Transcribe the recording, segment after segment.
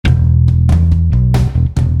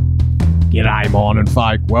G'day mining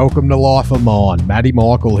folk, welcome to Life of Mine. Matty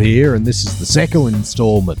Michael here, and this is the second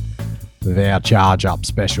instalment of our Charge Up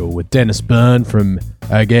special with Dennis Byrne from,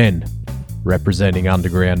 again, representing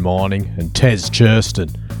underground mining, and Tez Churston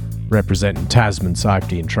representing Tasman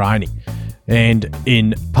Safety and Training. And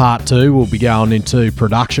in part 2 we'll be going into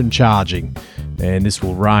production charging, and this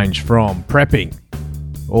will range from prepping,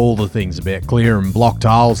 all the things about clearing blocked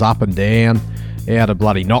holes up and down, how to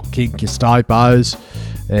bloody knock kick your stopos,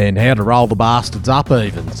 and how to roll the bastards up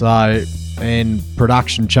even. So, and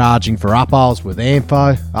production charging for up holes with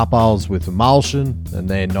Ampho, up holes with emulsion, and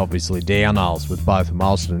then obviously down holes with both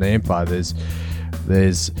emulsion and Ampho.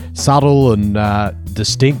 There's subtle and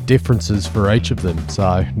distinct differences for each of them.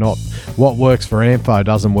 So not what works for Ampho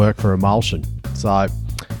doesn't work for emulsion. So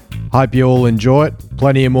hope you all enjoy it.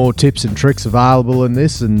 Plenty of more tips and tricks available in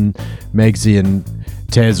this, and Megsy and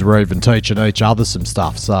Tez are even teaching each other some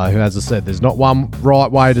stuff. So as I said, there's not one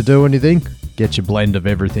right way to do anything. Get your blend of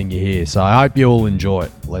everything you hear. So I hope you all enjoy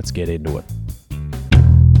it. Let's get into it.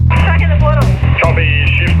 Check in the portal. Copy,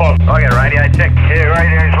 shift box. I get radio check. Yeah,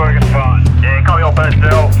 radio's working fine. Yeah, copy all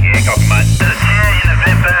personnel. Yeah, copy, mate. Yeah, in the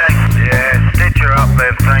vent bag. Yeah, stitcher up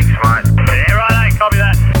there, thanks, mate. Yeah, right, copy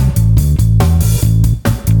that.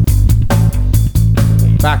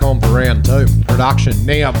 Back on for round 2, production.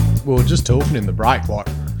 Now, we were just talking in the break, like,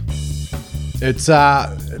 it's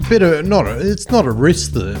a bit of, it's not a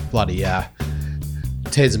risk that bloody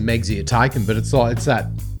Tez and Megsy are taking, but it's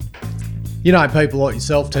that, you know, people like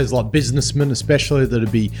yourself, Tez, like businessmen especially,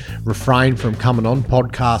 that'd be refrained from coming on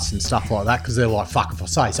podcasts and stuff like that, because they're like, fuck, if I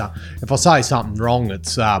say something wrong,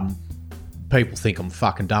 it's, people think I'm a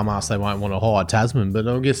fucking dumbass, they won't want to hire Tasman, but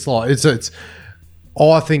I guess, like, it's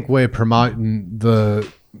I think we're promoting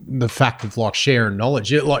the fact of like sharing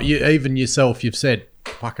knowledge. Like you, even yourself, you've said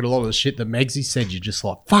fucking a lot of the shit that Megsy said. You're just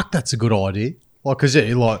like, fuck, that's a good idea. Like, because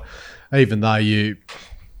like, even though you're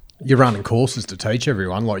running courses to teach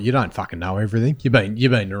everyone, like you don't fucking know everything.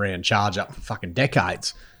 You've been around Charge Up for fucking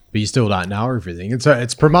decades, but you still don't know everything. And so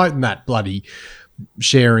it's promoting that bloody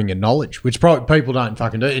sharing of knowledge, which probably people don't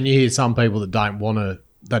fucking do. And you hear some people that don't want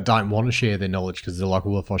to share their knowledge because they're like,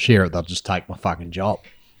 well, if I share it, they'll just take my fucking job.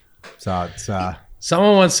 So it's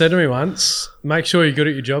someone once said to me once, make sure you're good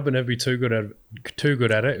at your job and never be too good at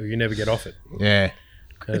it or you never get off it. yeah,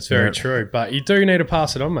 That's very true. But you do need to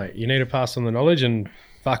pass it on, mate. You need to pass on the knowledge, and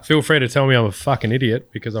fuck, feel free to tell me I'm a fucking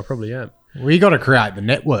idiot, because I probably am. well, you got to create the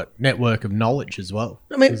network of knowledge as well.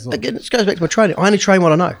 I mean, again, this goes back to my training. I only train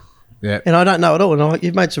what I know. Yeah, And I don't know it all. And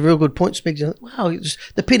you've made some real good points, Migs. Wow,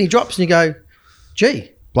 the penny drops and you go,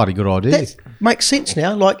 gee, bloody good idea. that makes sense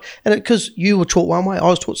now. Like, and because you were taught one way, I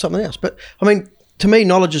was taught something else. But I mean, to me,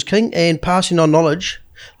 knowledge is king, and passing on knowledge,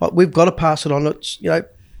 like we've got to pass it on. It's, you know,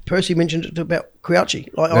 Percy mentioned it about Crouchy.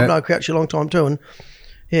 Like I've known Crouchy a long time too, and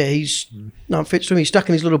yeah, he's no offense to him, he's stuck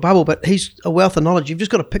in his little bubble, but he's a wealth of knowledge. You've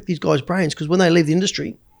just got to pick these guys' brains, because when they leave the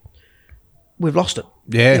industry, we've lost it.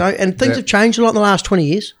 Yeah. You know, and things have changed a lot in the last 20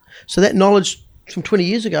 years. So that knowledge from 20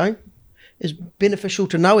 years ago is beneficial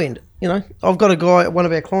to no end. You know, I've got a guy, one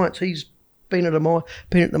of our clients, he's been at the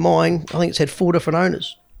mine. I think it's had 4 different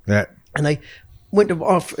owners, Yeah, and they went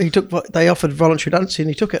to they offered voluntary redundancy, and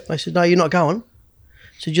he took it. They said, no, you're not going.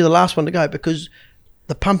 I said, you're the last one to go, because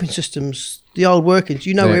the pumping systems, the old workings,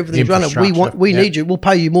 you know, where everything's running. We need you. We'll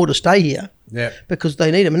pay you more to stay here. Yeah. Because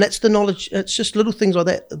they need them, and that's the knowledge. It's just little things like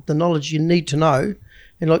that, the knowledge you need to know.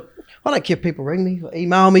 And like, I don't care if people ring me or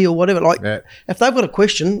email me or whatever. Like, if they've got a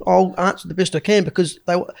question, I'll answer the best I can, because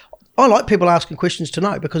I like people asking questions to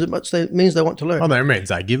know, because it means they want to learn. Oh, that means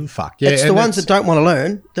they give a fuck. Yeah, It's the ones that don't want to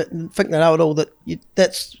learn, that think they know it all, that you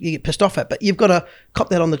get pissed off at. But you've got to cop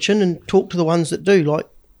that on the chin and talk to the ones that do. Like,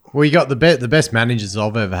 well, you got the best managers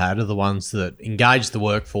I've ever had are the ones that engage the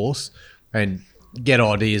workforce and get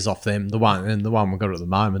ideas off them. The one we've got at the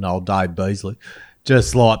moment, old Dave Beasley,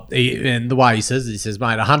 just like, and the way he says,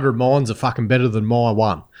 mate, 100 mines are fucking better than my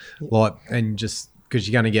one. Like, and just because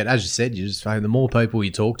you're going to get, as you said, you just the more people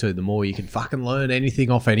you talk to, the more you can fucking learn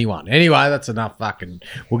anything off anyone. Anyway, that's enough fucking.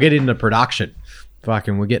 We'll get into production.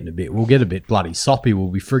 Fucking, we'll get a bit bloody soppy. We'll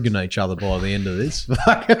be frigging each other by the end of this.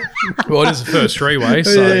 Well, it is the first three-way,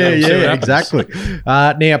 so yeah, exactly.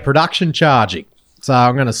 Now, production charging. So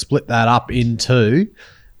I'm going to split that up into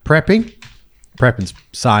prepping. Prepping's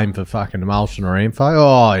same for fucking emulsion or Ampho.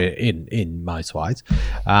 Oh, yeah, in most ways.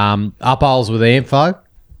 Up holes with Ampho.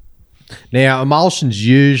 Now, emulsion's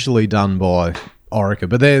usually done by Orica,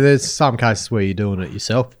 but there's some cases where you're doing it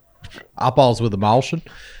yourself. Up holes with emulsion.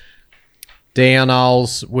 Down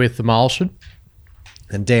holes with emulsion.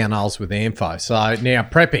 And down holes with Ampho. So now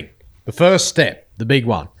prepping. The first step, the big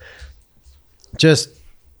one. Just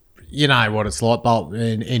you know what it's like, but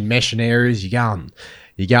in meshing areas, you're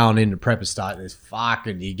going into prep estate,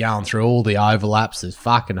 you're going through all the overlaps, there's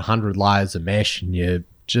fucking 100 layers of mesh, and you're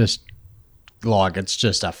just, like, it's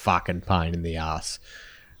just a fucking pain in the ass.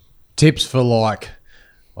 Tips for, like,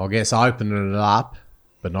 I guess opening it up,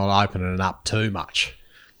 but not opening it up too much.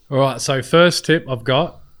 All right, so first tip I've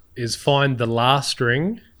got is find the last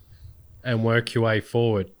ring and work your way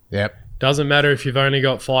forward. Yep. Doesn't matter if you've only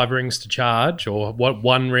got 5 rings to charge or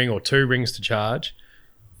one ring or 2 rings to charge.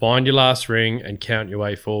 Find your last ring and count your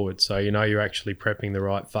way forward so you know you're actually prepping the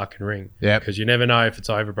right fucking ring. Yep. Because you never know if it's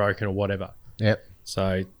overbroken or whatever. Yep.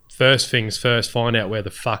 So first things first, find out where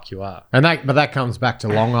the fuck you are. But that comes back to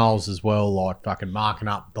long holes as well, like fucking marking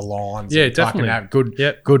up the lines. Yeah, and fucking definitely. have good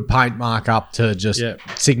Yep. good paint mark up to just Yep.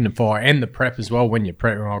 signify, and the prep as well when you're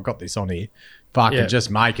prepping. I've got this on here. Fucking Yeah. just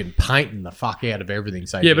painting the fuck out of everything.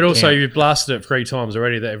 So Yeah, you but also can. you've blasted it 3 times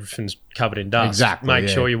already that everything's covered in dust. Exactly, Make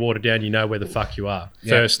yeah. sure you water down, you know where the fuck you are.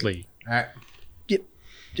 Yep. Firstly. Yep.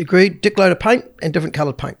 Agreed. Dick load of paint and different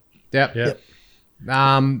coloured paint. Yep.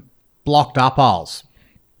 Yeah. Blocked up holes.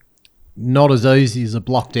 Not as easy as a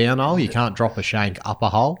block down hole. You can't drop a shank up a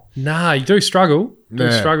hole. Nah, you do struggle.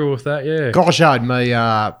 Yeah. Struggle with that, yeah. Guy showed me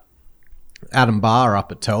Adam Barr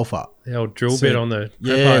up at Telfer. The old drill bit on the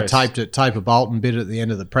Yeah, prepos. tape a bolt and bit at the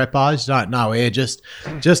end of the prepos. Don't know air, just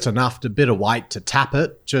enough to bit of weight to tap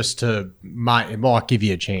it, just to it might give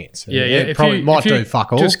you a chance. Yeah, It If probably you, might if you do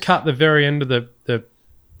fuck all. Just cut the very end of the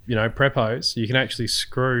prepos, you can actually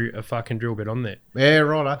screw a fucking drill bit on there. Yeah,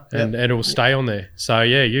 righto. And it'll stay on there. So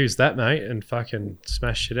yeah, use that, mate, and fucking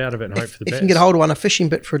smash shit out of it and hope for the If you best. can get a hold of one, a fishing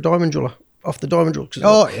bit for a diamond driller off the diamond drill. 'Cause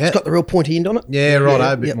Oh, it's yeah. got the real pointy end on it. Yeah,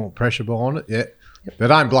 righto. A bit Yep. more pressure behind it. Yeah. But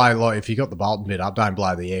don't blow, like, if you got the bolt bit up, don't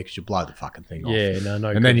blow the air because you blow the fucking thing off. Yeah, no.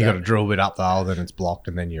 And then you got that. to drill bit up the hole, then it's blocked,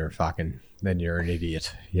 and then you're an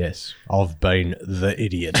idiot. Yes, I've been the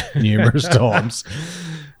idiot numerous times.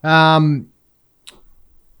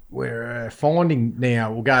 We're finding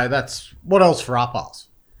now. We'll go. That's what else for up holes.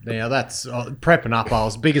 Now that's prepping up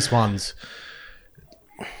holes. Biggest ones.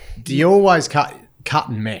 Do you always cut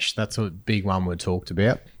and mesh? That's a big one we talked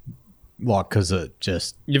about. Like, because it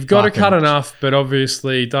just You've got to fucking- cut enough, but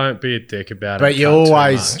obviously don't be a dick about it. But you Cut too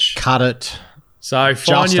always much. cut it So find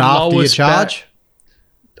just your after you lowest charge.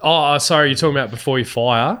 Oh, sorry, you're talking about before you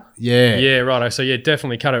fire. Yeah. Yeah, righto. So yeah,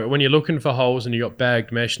 definitely cut it. When you're looking for holes and you got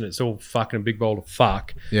bagged mesh and it's all fucking a big bowl of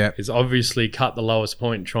fuck, Yeah. is obviously cut the lowest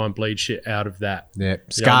point and try and bleed shit out of that. Yeah. You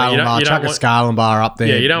Scale know what I mean? You don't- bar. you Chuck don't a want- scaling bar up there.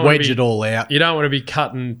 Yeah, you don't wanna wedge be- it all out. You don't want to be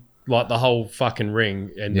cutting like the whole fucking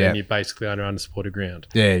ring and Yeah. then you're basically under unsupported ground.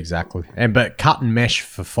 Yeah, exactly. But cut and mesh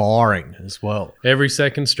for firing as well. Every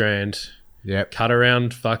second strand, Yep. cut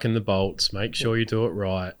around fucking the bolts. Make sure you do it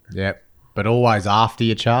right. Yep. But always after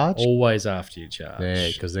you charge. Always after you charge. Yeah,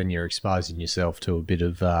 because then you're exposing yourself to a bit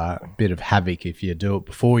of havoc if you do it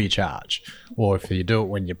before you charge, or if you do it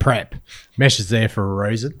when you prep. Mesh is there for a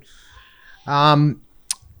reason.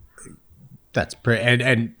 That's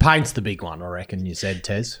and paint's the big one, I reckon. You said,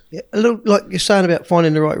 Tez. Yeah, a little like you're saying about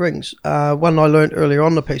finding the right rings. One I learned earlier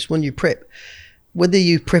on the piece, when you prep, whether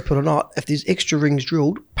you prep it or not, if there's extra rings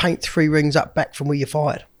drilled, paint 3 rings up back from where you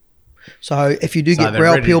fired. So if you do So get they're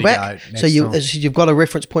brow ready peel to back, go so next you time. as you've got a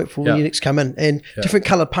reference point for when Yeah. you next come in, and different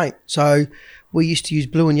coloured paint. So we used to use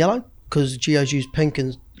blue and yellow because geos used pink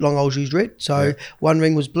and long holes used red. So one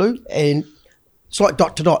ring was blue, and it's like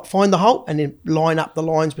dot to dot. Find the hole and then line up the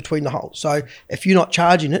lines between the holes. So if you're not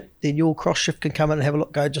charging it, then your cross shift can come in and have a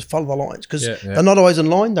look. Go, just follow the lines because Yeah. they're not always in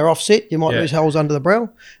line. They're offset. You might Yeah. lose holes under the brow,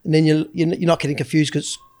 and then you're not getting confused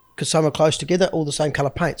because some are close together, all the same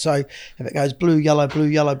colour paint. So if it goes blue, yellow, blue,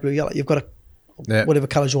 yellow, blue, yellow, you've got to Yeah. whatever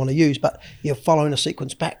colours you want to use, but you're following a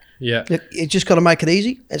sequence back. Yeah. Look, you just got to make it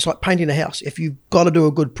easy. It's like painting a house. If you've got to do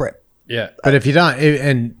a good prep, Yeah. But if you don't,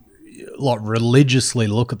 and like religiously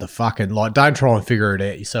look at the fucking, like, don't try and figure it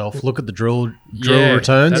out yourself. Look at the drill Yeah,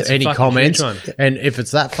 returns, that's a any fucking comments, huge one. and if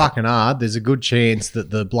it's that fucking hard, there's a good chance that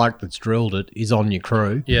the bloke that's drilled it is on your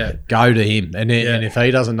crew. Yeah. Go to him, and Yeah. and if he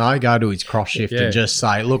doesn't know, go to his cross shift Yeah. and just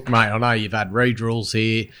say, look, mate, I know you've had re-drills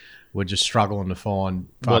here. We're just struggling to find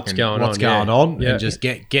What's fucking going what's on, going yeah. on, Yeah. and just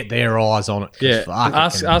get their eyes on it. 'cause Yeah. fuck, it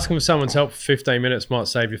Ask can- them for someone's help for 15 minutes might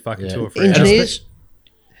save you fucking Yeah. 2 or 3 hours. engineers,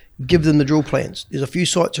 give them the drill plans. There's a few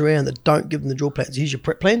sites around that don't give them the drill plans. Here's your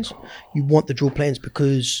prep plans. You want the drill plans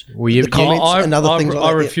because Well, you- the comments and other things like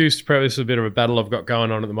I that. refuse to prep. This is a bit of a battle I've got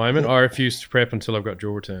going on at the moment. I refuse to prep until I've got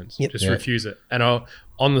drill returns. Yep. Just Yeah. refuse it. And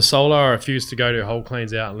on the solar, I refuse to go to hole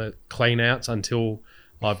cleans out and clean outs until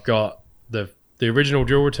I've got the original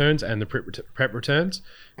drill returns and the prep returns,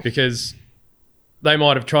 because they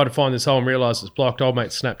might have tried to find this hole and realised it's blocked. Old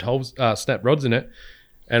mate snapped rods in it,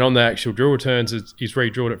 And on the actual drill returns, he's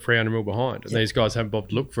re-drilled it 300 mil behind. And these guys haven't bothered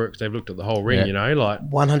to look for it because they've looked at the whole ring, Yeah. you know, like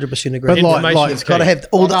 100% agree. But information is You've got to key. have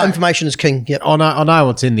all the information is king. Yep. I know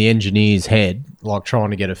what's in the engineer's head, like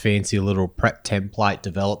trying to get a fancy little prep template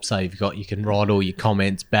developed so you can write all your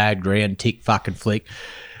comments, bag ground, tick fucking flick.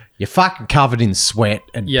 You're fucking covered in sweat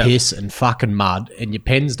and Yeah. piss and fucking mud, and your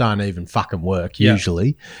pens don't even fucking work Yeah.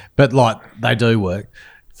 usually. But like they do work.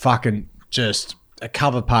 Fucking just a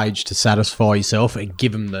cover page to satisfy yourself and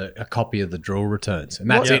give them a copy of the drill returns. And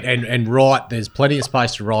that's Yeah. it. And write, there's plenty of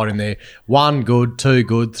space to write in there. 1 good, 2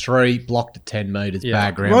 good, 3 blocked at 10 metres, Yeah.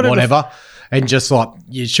 bag ground, Right in the whatever. And just like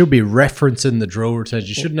you should be referencing the drill returns.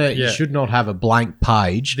 You shouldn't. You Yeah. should not have a blank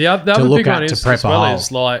page The other to look big one at to is prep as a well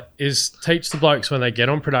hole. is teach the blokes when they get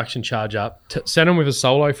on production charge up, send them with a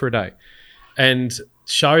solo for a day, and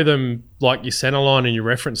show them like your center line and your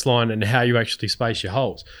reference line and how you actually space your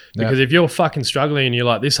holes. Because if you're fucking struggling and you're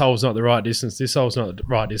like, this hole's not the right distance, this hole's not the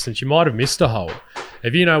right distance, you might have missed a hole.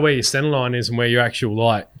 If you know where your center line is and where your actual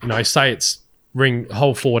say it's ring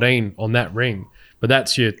hole 14 on that ring, but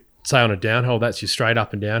that's your, say on a down hole, that's your straight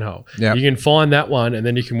up and down hole. Yep. You can find that one and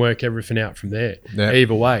then you can work everything out from there. Yep.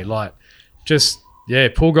 Either way, like just,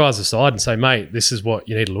 pull guys aside and say, mate, this is what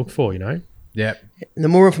you need to look for, you know? Yeah. And the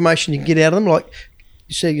more information you can get out of them, like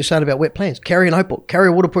you're saying about wet plans, carry a notebook, carry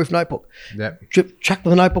a waterproof notebook. Yeah. Chuck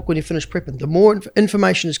the notebook when you finish prepping. The more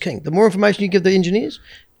information is king. The more information you give the engineers,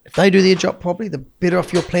 if they do their job properly, the better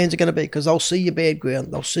off your plans are going to be because they'll see your bad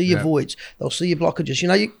ground, they'll see your voids, they'll see your blockages. You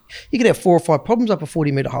know, you can have 4 or 5 problems up a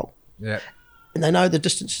 40-metre hole. Yeah. And they know the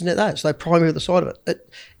distance in that, so they prime you at the side of it.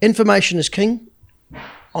 Information is king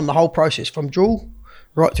on the whole process, from drill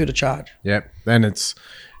right through to charge. Yep. And it's,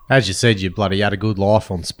 as you said, you bloody had a good life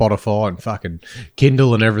on Spotify and fucking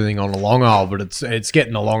Kindle and everything on a long hole, but it's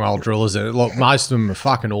getting a long hole drillers. Look, most of them are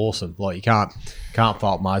fucking awesome. Like you can't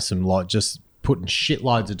fault most of them. Like just putting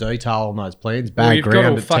shitloads of detail on those plans. Well, you've got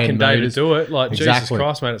all Background at 10 fucking day to metres. do it. Like, Jesus Exactly.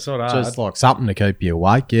 Christ, mate, it's not hard. Just like something to keep you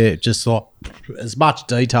awake. Yeah, just like as much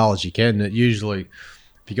detail as you can. That usually,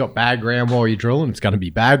 if you got bag ground while you're drilling, it's going to be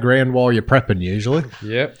bag ground while you're prepping usually.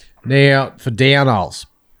 Yep. Now for down holes,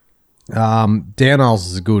 down holes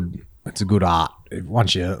is a good art.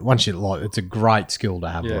 Once you like, it's a great skill to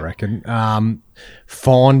have. Yeah. I reckon.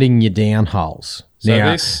 Finding your down holes. So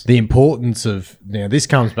Now this- the importance of this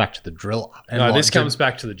comes back to the driller. And No, like, this comes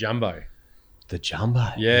back to the jumbo. the jumbo.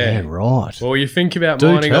 Yeah. Right. Well, you think about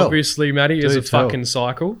Do mining, tell. obviously, Matty, is Do a tell. fucking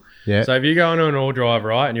cycle. Yeah. So if you go into an ore drive,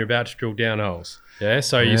 right, and you're about to drill down holes, so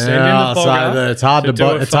you send in Yeah, the so bogger. it's hard to do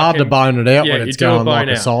a it's hard to fucking- bone it out Yeah, when you it's do a going like bone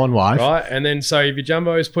a out, sine wave. Right, and then so if your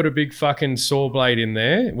jumbo's put a big fucking saw blade in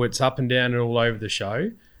there, where it's up and down and all over the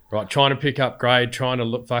show, right, trying to pick up grade, trying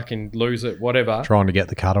to fucking lose it, whatever. Trying to get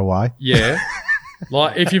the cutaway. Yeah.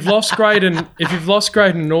 Like if you've lost grade in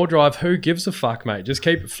an ore drive, who gives a fuck, mate? Just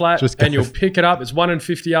keep it flat Just and go- you'll pick it up. It's 1 in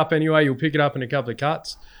 50 up anyway. You'll pick it up in a couple of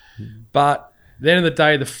cuts. But at the end of the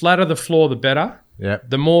day, the flatter the floor, the better. Yeah.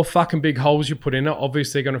 The more fucking big holes you put in it,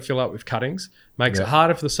 obviously they're going to fill up with cuttings. Makes Yeah. it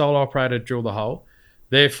harder for the solo operator to drill the hole.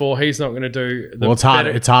 Therefore, he's not going to do the Well, it's harder.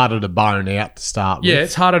 better- It's harder to bone out to start with. yeah,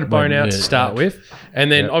 it's harder to bone When- out yeah, to start yeah. with.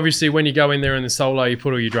 And then Yeah. obviously when you go in there in the solo, you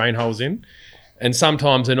put all your drain holes in. And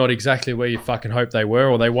sometimes they're not exactly where you fucking hope they were,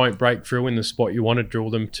 or they won't break through in the spot you want to drill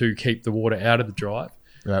them to keep the water out of the drive.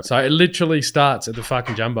 Yep. So it literally starts at the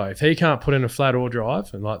fucking jumbo. If he can't put in a flat ore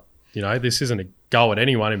drive, and this isn't a go at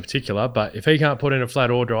anyone in particular, but if he can't put in a flat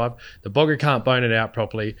ore drive, the bogger can't bone it out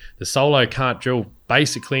properly, the solo can't drill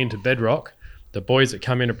basically into bedrock, the boys that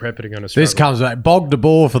come in to prep it are going to struggle. This comes back bog to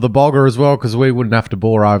bore for the bogger as well, because we wouldn't have to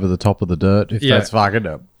bore over the top of the dirt if Yeah. that's fucking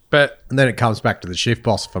up. But And then it comes back to the shift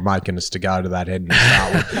boss for making us to go to that head and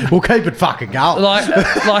start with. We'll keep it fucking going.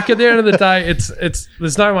 like at the end of the day, it's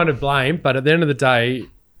there's no one to blame, but at the end of the day,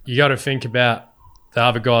 you got to think about the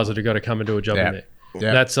other guys that have got to come and do a job Yeah. in there.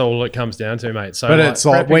 Yeah. That's all it comes down to, mate. So, But it's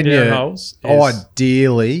like prepping when down you holes is-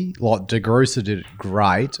 ideally, like DeGrusa did it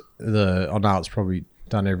great. I know it's probably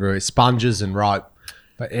done everywhere. Sponges and rope.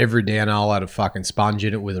 But every down hole had a fucking sponge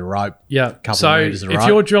in it with a rope. yeah. couple So of meters of if rope.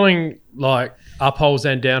 you're drilling like up holes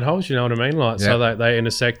and down holes, you know what I mean? Like so Yeah. they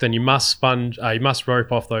intersect, then you must you must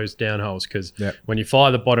rope off those down holes because Yeah. when you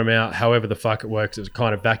fire the bottom out, however the fuck it works, it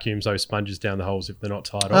kind of vacuums those sponges down the holes if they're not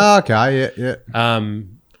tied off. Oh, okay, yeah.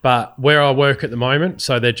 But where I work at the moment,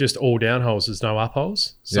 so they're just all down holes. There's no up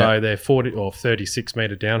holes. So Yeah. they're 40 or 36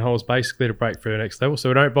 meter down holes basically to break through the next level. So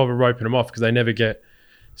we don't bother roping them off because they never get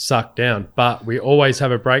sucked down. But we always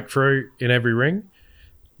have a breakthrough in every ring.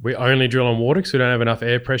 We only drill on water because we don't have enough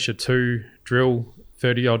air pressure to drill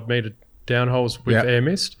 30 odd meter down holes with Yeah. air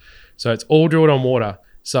mist. So it's all drilled on water.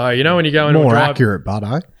 So, when you go into More a drive, accurate,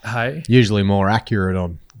 but hey, usually more accurate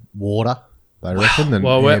on water. they reckon. Than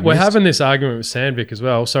Well, air we're mist. having this argument with Sandvik as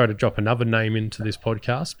well. Sorry to drop another name into this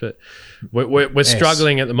podcast, but we're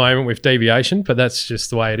struggling at the moment with deviation, but that's just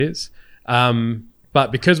the way it is.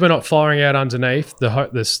 But because we're not firing out underneath,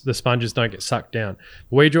 the sponges don't get sucked down.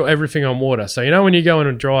 We drill everything on water. So, you know, when you go in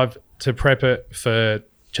and drive to prep it for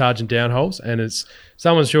charging down holes and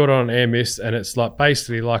someone's short on air mist and it's like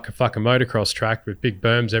basically like a fucking motocross track with big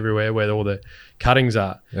berms everywhere where all the cuttings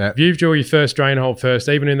are. Yeah. If you drill your first drain hole first,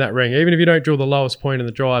 even in that ring, even if you don't drill the lowest point in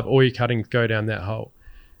the drive, all your cuttings go down that hole.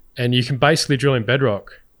 And you can basically drill in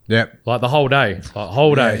bedrock. Yep. Like the whole day. So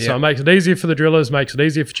Yeah. it makes it easier for the drillers, makes it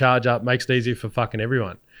easier for charge up, makes it easier for fucking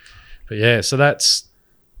everyone. But yeah, so that's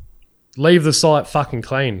leave the site fucking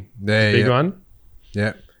clean. Yeah, Big yeah. one.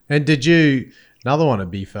 Yeah. And another one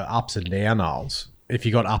would be for ups and down holes. If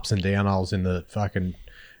you got ups and down holes in the fucking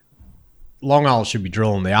long holes, should be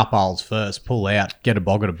drilling the up holes first, pull out, get a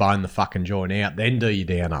bogger to bone the fucking joint out, then do your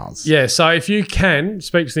down holes. Yeah, so if you can,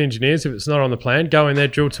 speak to the engineers if it's not on the plan, go in there,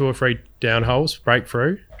 drill 2 or 3 down holes, break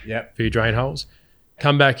through Yep. for your drain holes.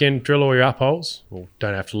 Come back in, drill all your up holes. Well,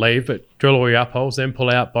 don't have to leave, but drill all your up holes, then pull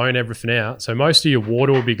out, bone everything out. So most of your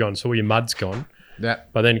water will be gone, so all your mud's gone. Yep.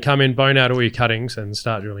 But then come in, bone out all your cuttings and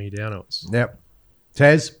start drilling your down holes. Yep.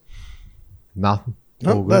 Tez? Nothing.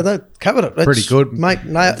 No, All good. they covered it. Pretty good. Mate,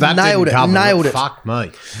 That nailed didn't it. cover Nailed it. Fuck me.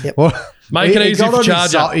 Yep. What? Make it easy got for on his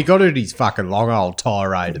charge up. He got at his fucking long old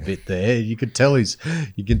tirade a bit there. You can tell he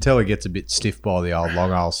gets a bit stiff by the old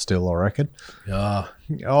long old still, I reckon. Yeah.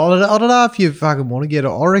 I don't know if you fucking want to get it.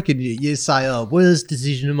 I reckon you say, oh, worst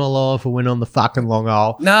decision of my life, I went on the fucking long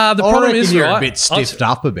hole. Nah, the I problem reckon is, you're right, a bit stiffed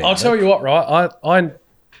up a bit. I'll tell you what, right? I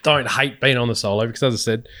don't hate being on the solo because, as I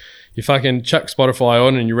said, you fucking chuck Spotify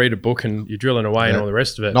on and you read a book and you're drilling away and all the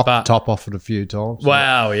rest of it. Knocked But the top off it a few times.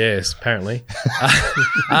 wow, yes, apparently.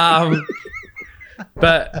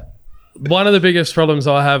 But one of the biggest problems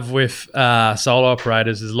I have with solo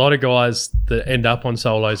operators is a lot of guys that end up on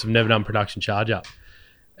solos have never done production charge up.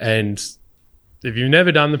 And if you've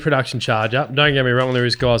never done the production charge up, don't get me wrong, there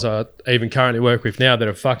is guys I even currently work with now that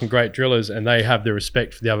are fucking great drillers and they have the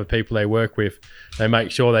respect for the other people they work with. They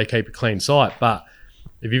make sure they keep a clean site. But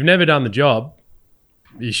if you've never done the job,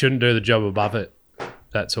 you shouldn't do the job above it.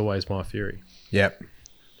 That's always my theory. Yep.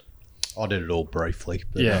 I did it all briefly.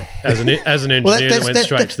 But Yeah, as an engineer that went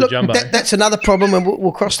straight to the jumbo. That's another problem, and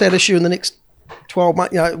we'll cross that issue in the next 12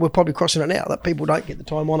 months. You know, we're probably crossing it now, that people don't get the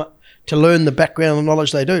time on it to learn the background and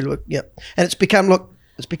knowledge they do. Look, yep. And it's become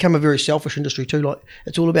a very selfish industry too. Like,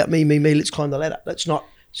 it's all about me, let's climb the ladder. That's not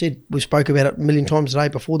said. We spoke about it a million times today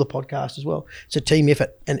before the podcast as well. It's a team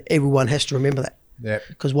effort, and everyone has to remember that. yeah.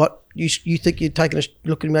 Because what you think you're taking a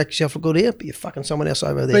look and make yourself look good here, but you're fucking someone else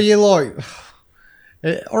over there. But you're like,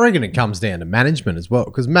 I reckon it comes down to management as well,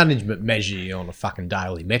 because management measure you on a fucking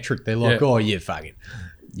daily metric. They're like, Yeah. oh, you fucking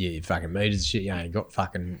meters shit. You ain't got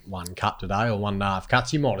fucking 1 cut today or 1.5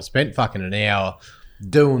 cuts. You might have spent fucking an hour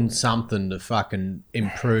doing something to fucking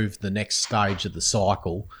improve the next stage of the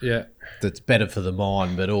cycle Yeah. that's better for the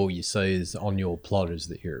mine, but all you see is on your plot is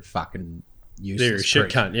that you're a fucking useless They're a shit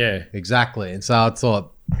prick. cunt, yeah. Exactly. And so it's like,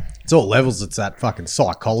 it's all levels. It's that fucking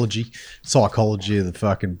psychology of the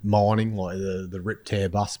fucking mining, like the rip tear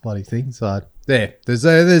bust bloody thing. So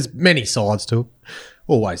there's many sides to it.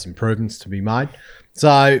 Always improvements to be made.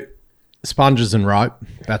 So sponges and rope,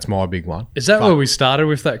 that's my big one. Is that where we started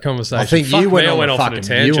with that conversation? I think Fuck you went me, I on a off on fucking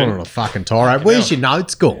tangent. you went on a fucking tirade. Where's your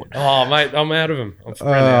notes gone? Oh, mate, I'm out of them. I'm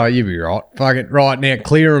Oh, you'll be right. Fucking right now,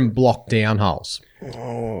 clear and block down holes.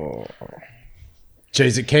 Oh.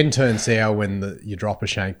 Jeez, it can turn sour when you drop a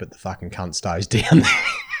shank, but the fucking cunt stays down there.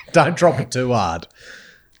 Don't drop it too hard.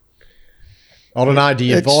 I don't know. Do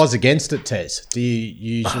you advise against it, Tez? Do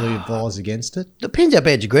you usually advise against it? Depends how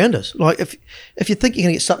bad your ground is. Like, if you think you're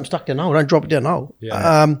going to get something stuck down the hole, don't drop it down the hole.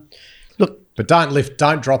 Yeah. Look, But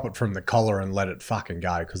don't drop it from the collar and let it fucking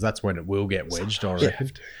go, because that's when it will get wedged, I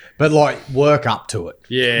reckon. But like, work up to it.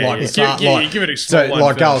 Yeah, like yeah. You give it a small one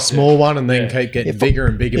like go a first, small one and then Yeah. keep getting bigger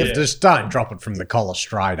and bigger. Yeah. But just don't drop it from the collar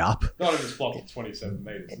straight up. Not if it's blocking 27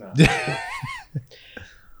 metres, no.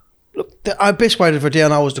 look, the best way for a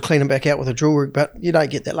down hole is to clean them back out with a drill rig, but you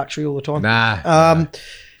don't get that luxury all the time. Nah.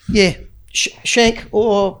 Yeah, shank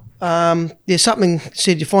or there's something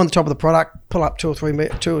said. You find the top of the product, pull up 2 or 3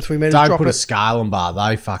 meters, Don't drop put a it. scaling bar.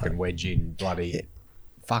 They fucking wedge in bloody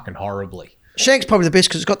fucking horribly. Shank's probably the best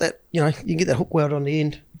because it's got that. You know, you can get that hook weld on the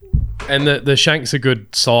end. And the shank's a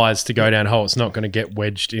good size to go down hole. It's not going to get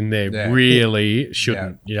wedged in there. Yeah. Really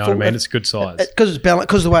shouldn't. Yeah. You know what I mean? It's a good size. Because it's balanced.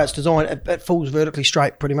 Because the way it's designed, it falls vertically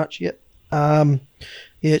straight, pretty much. Yeah. Yeah.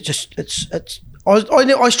 It's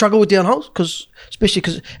I struggle with downholes especially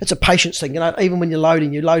because it's a patience thing. Even when you're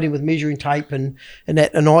loading with measuring tape and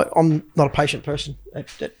that. And I'm not a patient person.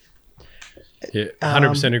 Yeah,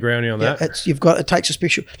 100% agree on you on that. It takes a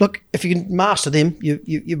special look. If you can master them,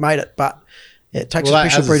 you've made it. But it takes a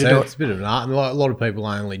special breed to do it. It's a bit of an art, and a lot of people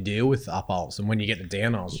only deal with upholes. And when you get to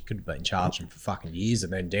downholes, you could have been charging for fucking years,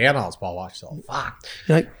 and then downholes by like, fuck.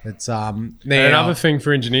 It's And another thing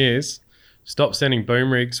for engineers. Stop sending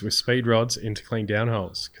boom rigs with speed rods into clean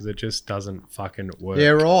downholes because it just doesn't fucking work. Yeah,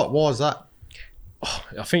 right. Why is that?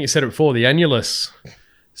 I think you said it before, the annulus.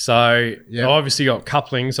 So you obviously got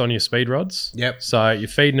couplings on your speed rods. Yep. So you're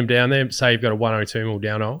feeding them down there. Say you've got a 102 mil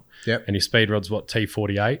downhole. Yep. And your speed rod's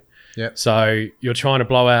T48. Yep. So you're trying to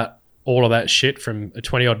blow out all of that shit from a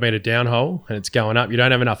 20 odd meter downhole and it's going up. You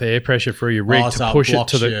don't have enough air pressure through your rig to push it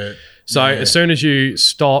to the. As soon as you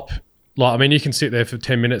stop. You can sit there for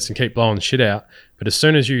 10 minutes and keep blowing the shit out, but as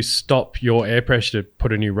soon as you stop your air pressure to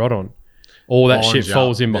put a new rod on, all that shit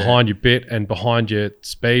falls in behind your bit and behind your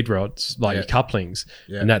speed rods, your couplings,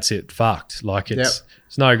 and that's it. Fucked.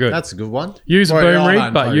 It's no good. That's a good one. Use a boom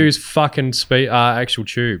rig, but use fucking actual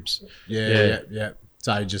tubes. Yeah.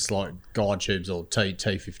 So just like guide tubes or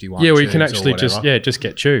T51. Yeah, well, you can actually just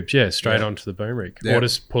get tubes. Yeah, straight onto the boom rig, or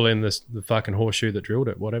just pull in the fucking horseshoe that drilled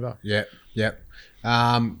it. Whatever. Yeah.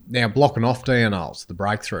 Now blocking off downholes, the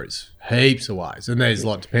breakthroughs, heaps of ways, and there's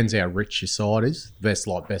depends how rich your side is. Best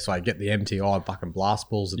way to get the MTI fucking blast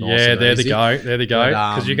balls. And they're the go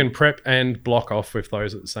because you can prep and block off with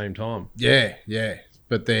those at the same time. Yeah,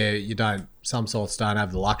 but some sites don't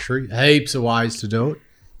have the luxury. Heaps of ways to do it.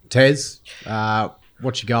 Tez,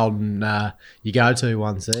 what's your golden your go-to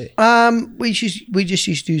ones there? We just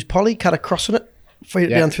used to use poly, cut across on it, feed it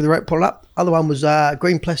down through the rope, pull it up. Other one was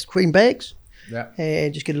green bags. Yeah.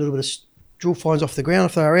 And just get a little bit of drill fines off the ground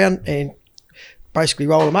if they're around and basically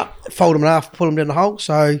roll them up, fold them in half, pull them down the hole.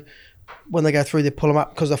 So when they go through, they pull them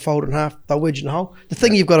up because they're folded in half, they'll wedge in the hole. The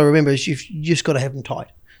thing you've got to remember is you've just got to have them tight.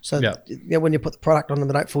 So when you put the product on them,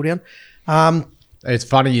 they don't fall down. It's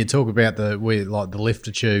funny you talk about the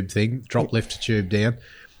lifter tube thing, drop lifter tube down.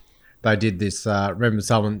 They did this. Remember,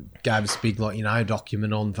 someone gave us a big,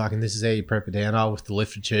 document on fucking this is how you prep a downhole with the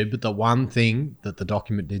lifter tube. But the one thing that the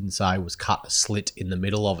document didn't say was cut a slit in the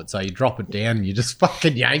middle of it. So you drop it down and you just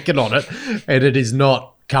fucking yank it on it, and it is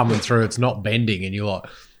not coming through. It's not bending, and you're like,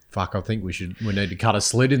 fuck, I think we need to cut a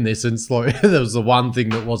slit in this. And it's like, there was the one thing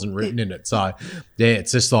that wasn't written in it. So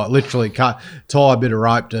it's just literally tie a bit of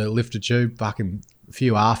rope to lift a tube, fucking a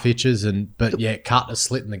few half hitches, but cut a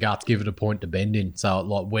slit in the guts, give it a point to bend in, so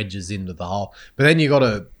it wedges into the hole. But then you got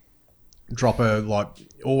to drop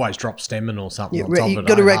always drop stemming or something on top of it. You've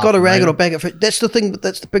got to rag it or bag it. That's the thing.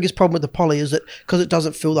 That's the biggest problem with the poly is that because it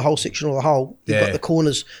doesn't fill the whole section or the hole, you've got the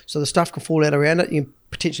corners, so the stuff can fall out around it. You can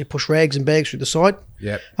potentially push rags and bags through the side.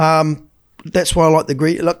 Yep. That's why I like the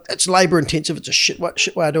green. Look, it's labour intensive. It's a shit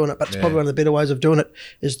way of doing it, but it's probably one of the better ways of doing it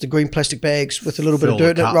is the green plastic bags with a little bit of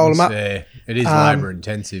dirt in it, roll them up. Yeah, it is labour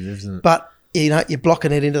intensive, isn't it? But you're blocking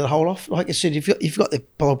that into the hole off. Like I said, if you've got the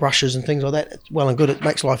bottle brushes and things like that, it's well and good. It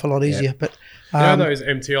makes life a lot easier. But those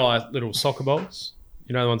MTI little soccer balls?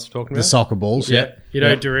 You know the ones we're talking about? The soccer balls, yeah. You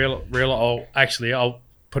know, I'll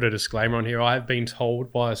put a disclaimer on here. I have been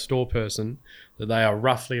told by a store person that they are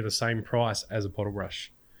roughly the same price as a bottle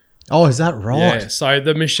brush. Oh, is that right? Yeah. So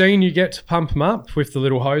the machine you get to pump them up with the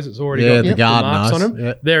little hose, it's already got the marks nose. on them.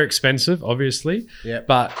 Yeah. They're expensive, obviously. Yeah.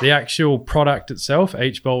 But the actual product itself,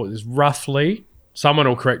 each bolt is roughly, someone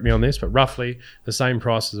will correct me on this, but roughly the same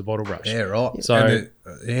price as a bottle brush. Yeah, right. So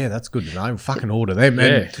that's good to know. Fucking order them. Yeah.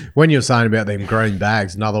 And when you're saying about them green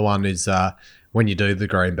bags, another one is when you do the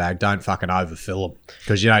green bag, don't fucking overfill them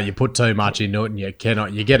because you put too much into it and you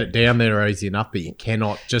get it down there easy enough, but you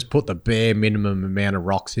cannot just put the bare minimum amount of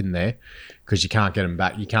rocks in there because you can't get them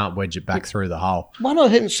back. You can't wedge it back through the hole. One I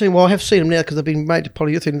haven't seen, I have seen them now because they've been made to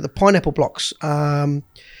polyurethane. The pineapple blocks, they're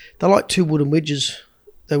like two wooden wedges.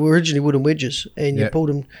 They were originally wooden wedges, and you pulled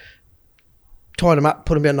them, tied them up,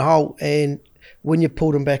 put them down the hole, and when you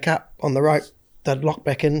pulled them back up on the rope, they'd lock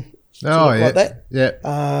back in. Like that. Yeah.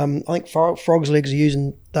 I think Frog's Legs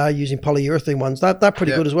they're using polyurethane ones. They're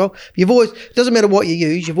pretty good as well. It doesn't matter what you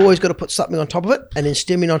use, you've always got to put something on top of it and then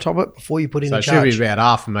stemming on top of it before you put in the charge. So it should be about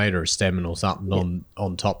half a metre of stemming or something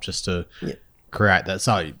on top just to create that.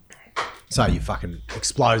 So your fucking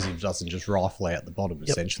explosive doesn't just rifle out the bottom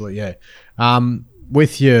essentially. Yeah. When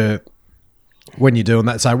you're doing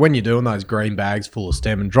that, so when you're doing those green bags full of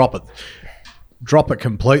stem and drop it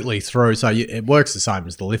completely through. So it works the same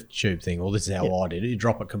as the lift tube thing. Well, this is how I did it. You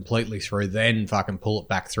drop it completely through, then fucking pull it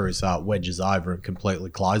back through so it wedges over and completely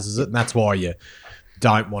closes it. And that's why you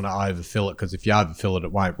don't want to overfill it, because if you overfill it,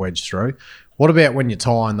 it won't wedge through. What about when you're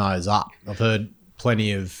tying those up? I've heard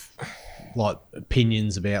plenty of like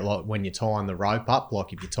opinions about like when you're tying the rope up,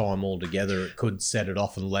 like if you tie them all together, it could set it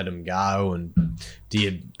off and let them go. And do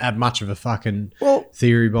you have much of a fucking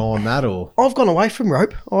theory behind that, or? I've gone away from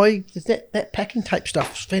rope. That packing tape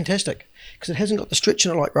stuff is fantastic because it hasn't got the stretch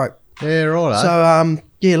in it like rope. Yeah, right. So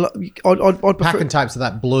I'd prefer Packing tapes are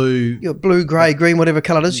that blue. blue, grey, green, whatever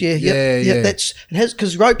colour it is. Yeah. Yeah. It has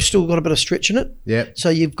because rope's still got a bit of stretch in it. Yep. So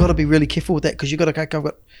you've got to be really careful with that because you've got to go. I've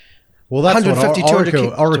got Well, that's 150, what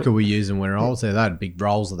 200 Orica were using when I was there. They had big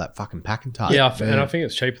rolls of that fucking packing tape. Yeah, and I think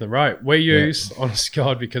it's cheaper than rope. We use, honest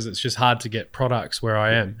God, because it's just hard to get products where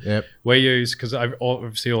I am. Yep. We use, because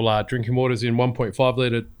obviously all our drinking water's in 1.5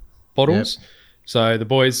 litre bottles. Yep. So the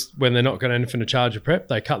boys, when they're not got anything to charge a prep,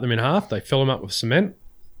 they cut them in half, they fill them up with cement,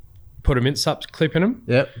 put a mince up clip in them,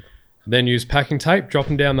 Yep. then use packing tape, drop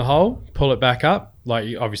them down the hole, pull it back up.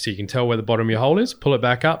 Like, obviously you can tell where the bottom of your hole is, pull it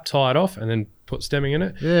back up, tie it off, and then put stemming in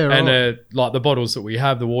it. Yeah, right. And like the bottles that we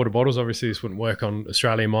have, the water bottles, obviously this wouldn't work on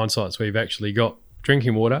Australian mine sites where you've actually got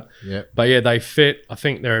drinking water. Yep. But yeah, they fit, I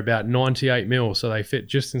think they're about 98 mil, so they fit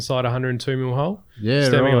just inside a 102 mil hole. Yeah,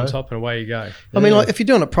 Stemming right. on top and away you go. I mean, like if you're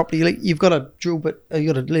doing it properly, you've got a drill bit,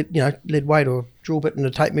 you've got a lead weight or a drill bit and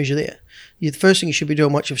a tape measure there. The first thing you should be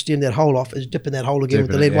doing once you've stemmed that hole off is dipping that hole again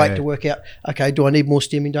with the lead weight to work out, okay, do I need more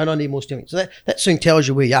stemming? Don't I need more stemming? So that soon tells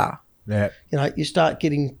you where you are. Yeah. You know, you start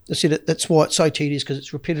getting, I said that's why it's so tedious because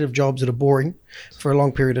it's repetitive jobs that are boring for a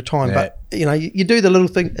long period of time. Yeah. But, you know, you do the little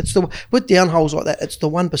thing. It's with down holes like that, it's the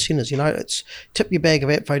 1%ers, you know, it's tip your bag of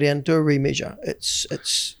APFO down, do a remeasure.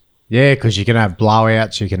 It's Yeah, because you can have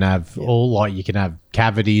blowouts, you can have you can have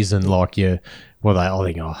cavities and like we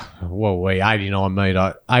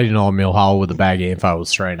 89 mil hole with a bag of info was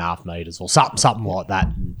 3.5 meters or something like that.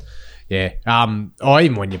 And yeah. Or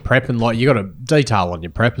even when you're prepping, like you got a detail on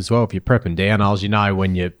your prep as well. If you're prepping down holes, you know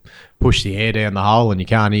when you push the air down the hole and you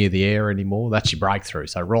can't hear the air anymore, that's your breakthrough.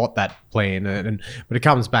 So write that plan. But it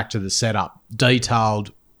comes back to the setup,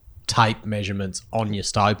 detailed tape measurements on your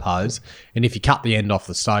stope hose, and if you cut the end off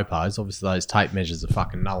the stope hose, obviously those tape measures are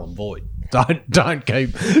fucking null and void. Don't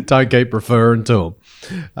keep referring to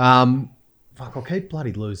them. I'll keep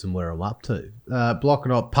bloody losing where I'm up to.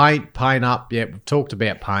 Blocking up, paint up. Yeah, we've talked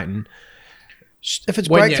about painting. if it's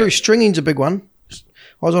breakthrough, stringing's a big one.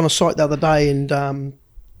 I was on a site the other day and I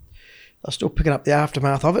was still picking up the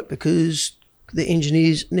aftermath of it because the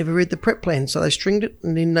engineers never read the prep plan, so they stringed it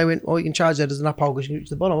and then they went, you can charge that as an uphole because you can reach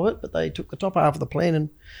the bottom of it, but they took the top half of the plan and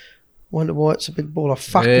wonder why it's a big ball of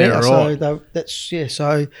fuck now. Right. So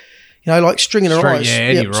so like stringing a rise.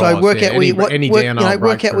 Any rise. So work out where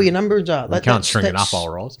work out where your numbers are. You can't string an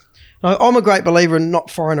uphole rise. No, I'm a great believer in not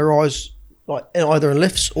firing a rise like either in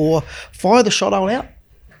lifts or fire the shot hole out.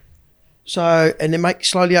 So and then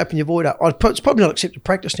slowly open your void up. It's probably not accepted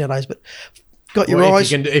practice nowadays, but got your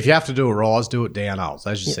rise. If you have to do a rise, do it down holes.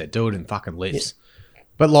 As you said, do it in fucking lifts.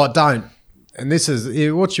 But like, don't. And this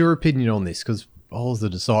is, what's your opinion on this? Because I was the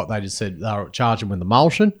decide. They just said they were charging with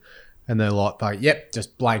emulsion, and they're like,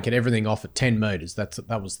 just blanket everything off at 10 meters.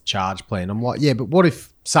 That was the charge plan. I'm like, yeah, but what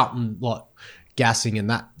if something like gassing and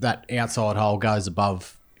that outside hole goes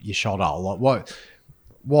above your shot hole? Like,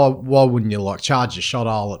 why wouldn't you like charge your shot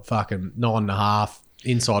hole at fucking 9.5?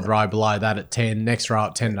 Inside row below that at 10, next row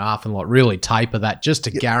at 10.5, and like really taper that just to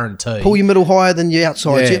guarantee. Pull your middle higher than your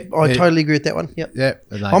outsides. Yeah, I totally agree with that one. Yep. Yeah.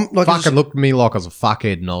 And they fucking looked at me like I was a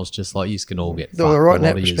fuckhead, and I was just like, you can all get fucked. Right in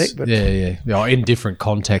that respect. But yeah, in different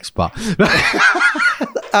contexts, but.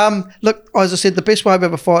 Look, as I said, the best way I've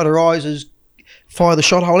ever fired a rise is fire the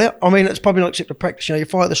shot hole out. I mean, it's probably not accepted practice. You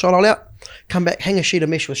fire the shot hole out, come back, hang a sheet of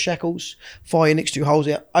mesh with shackles, fire your next two holes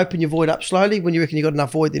out, open your void up slowly. When you reckon you've got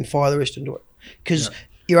enough void, then fire the rest into it. Because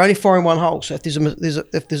you're only firing one hole, so if there's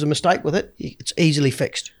a mistake with it, it's easily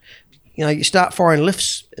fixed. You start firing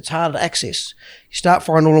lifts, it's harder to access. You start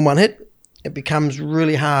firing all in one hit, it becomes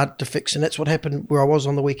really hard to fix, and that's what happened where I was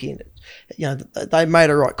on the weekend. They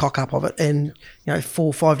made a right cock up of it, and 4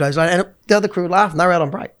 or 5 days later, and the other crew were laughing, they were out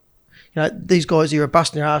on break. These guys here are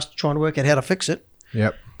busting their ass trying to work out how to fix it.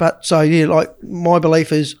 Yep. But so like my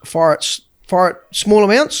belief is fire it small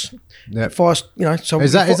amounts. Yep. Fire, so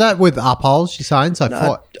is that with upholes you're saying? So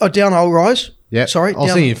a downhole rise. Yeah. Sorry. I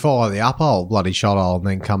was thinking fire the uphole, bloody shot hole, and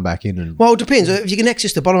then come back in and. Well, it depends. If you can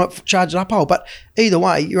access the bottom up, charge an uphole. But either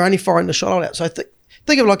way, you're only firing the shot hole out. So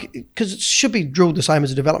think of it because it should be drilled the same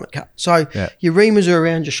as a development cut. So your reamers are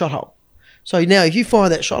around your shot hole. So now if you fire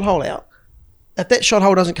that shot hole out, if that shot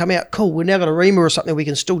hole doesn't come out, cool, we've now got a reamer or something we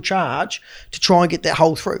can still charge to try and get that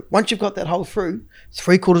hole through. Once you've got that hole through,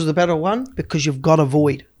 3/4 of the battle won because you've got a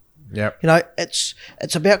void. Yep. It's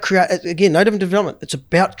about no different development. It's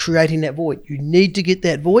about creating that void. You need to get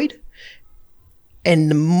that void.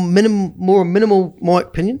 And the more minimal, my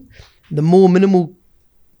opinion, the more minimal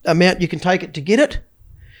amount you can take it to get it,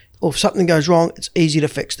 or if something goes wrong, it's easy to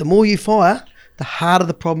fix. The more you fire, the harder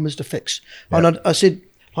the problem is to fix. Yep. And I said,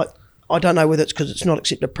 like, I don't know whether it's because it's not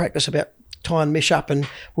accepted practice about tying mesh up and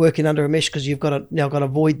working under a mesh because you've now got a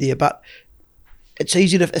void there, but it's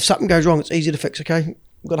easy to, if something goes wrong, it's easy to fix, okay?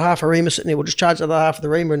 We've got half a reamer sitting there, we'll just charge the other half of the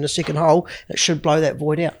reamer in the second hole, and it should blow that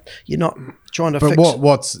void out. You're not trying to But fix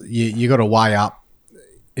what's you got to weigh up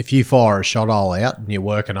if you fire a shot hole out and you're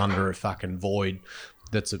working under a fucking void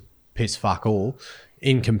that's a piss fuck all,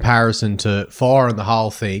 in comparison to firing the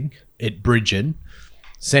whole thing, it bridging,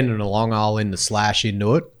 sending a long hole in the slash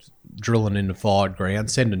into it, drilling into fired ground,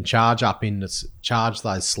 sending charge up in to charge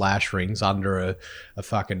those slash rings under a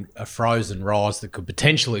frozen rise that could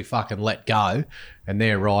potentially fucking let go, and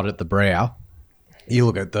they're right at the brow. You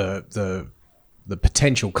look at the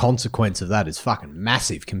potential consequence of that is fucking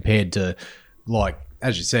massive compared to, like,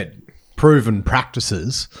 as you said, proven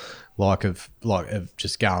practices of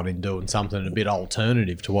just going and doing something a bit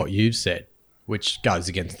alternative to what you've said, which goes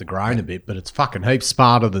against the grain a bit, but it's fucking heaps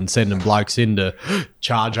smarter than sending blokes in to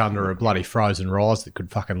charge under a bloody frozen rise that could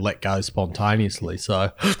fucking let go spontaneously.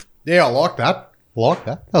 So, yeah, I like that.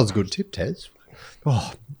 That was a good tip, Tez.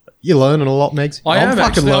 Oh, you're learning a lot, Megs. I am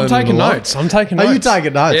actually. I'm taking notes. I'm taking notes. Are you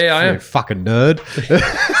taking notes? Yeah, I am. You fucking nerd.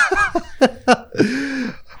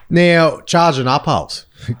 Now, charging up holes,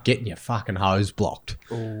 getting your fucking hose blocked.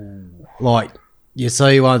 Ooh. Like, you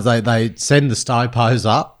see ones, they send the stope hose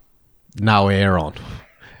up, no air on.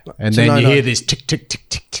 And then you hear this tick, tick, tick,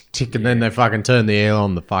 tick, tick, tick, and then they fucking turn the air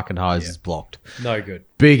on, the fucking hose is blocked. No good.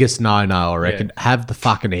 Biggest no-no, I reckon. Yeah. Have the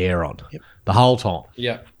fucking air on the whole time.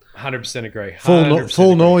 Yeah, 100% agree. 100%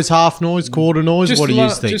 full agree. Noise, half noise, quarter noise, what do you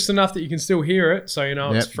think? Just enough that you can still hear it, so you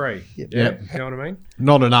know it's free. Yep. Yeah, you know what I mean?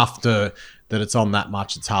 Not enough that it's on that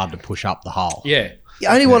much, it's hard to push up the hole. Yeah. You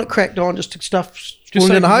only want it cracked on just to stuff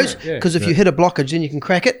falling in the hose, because if you hit a blockage, then you can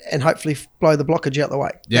crack it and hopefully blow the blockage out the way.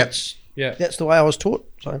 Yep. That's the way I was taught.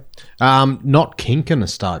 So, not kinking a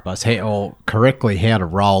stope hose, or correctly how to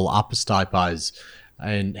roll up a stope hose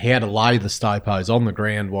and how to lay the stope hose on the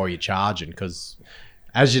ground while you're charging, because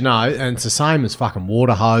as you know, and it's the same as fucking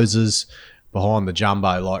water hoses behind the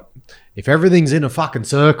jumbo, like if everything's in a fucking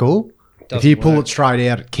circle, if you pull it straight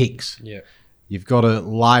out, it kinks. Yeah. You've got to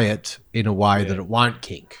lay it in a way that it won't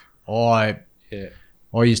kink. I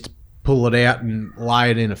used to pull it out and lay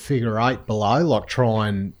it in a figure eight below, like try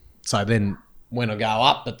and, so then when I go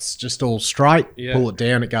up, it's just all straight. Yeah. Pull it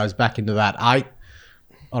down, it goes back into that eight.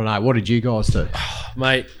 I don't know. What did you guys do?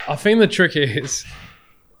 Mate, I think the trick is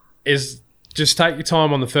just take your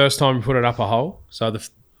time on the first time you put it up a hole. So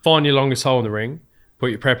find your longest hole in the ring,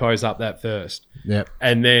 put your prep hose up that first. Yep.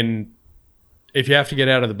 And then if you have to get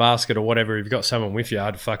out of the basket or whatever, if you've got someone with you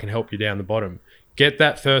to fucking help you down the bottom, get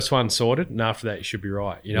that first one sorted, and after that you should be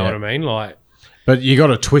right. You know what I mean? Like, but you got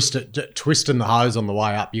to twisting the hose on the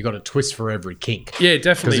way up. You got to twist for every kink. Yeah,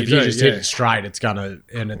 definitely. Because if you just hit it straight, it's gonna,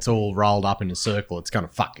 and it's all rolled up in a circle, it's gonna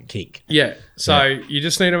fucking kink. Yeah. So you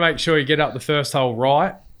just need to make sure you get up the first hole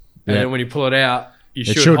right, and then when you pull it out, it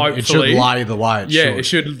should lay the way it should. It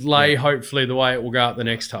should lay hopefully the way it will go up the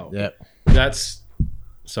next hole. Yeah. That's.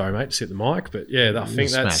 Sorry, mate, just hit the mic, but yeah, I think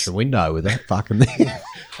that's... Smash a window with that fucking thing.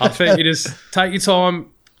 I think you just take your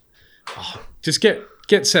time, just get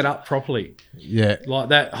set up properly. Yeah. Like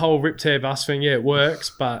that whole rip tear bus thing, it works,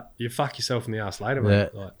 but you fuck yourself in the ass later, mate.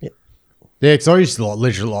 Yeah, because I used to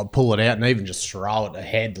literally pull it out and even just throw it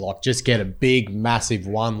ahead, like just get a big, massive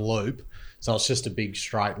one loop. So it's just a big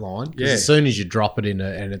straight line. Because as soon as you drop it in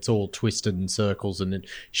and it's all twisted in circles and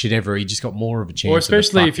you just got more of a chance. Or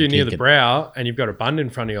especially if you're near the brow and you've got a bund in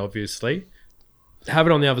front of you, obviously, have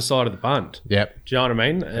it on the other side of the bund. Yep. Do you know what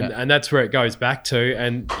I mean? And that's where it goes back to.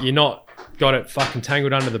 And you're not got it fucking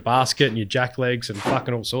tangled under the basket and your jack legs and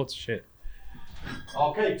fucking all sorts of shit.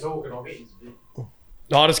 I'll keep talking. I'll get you a bit.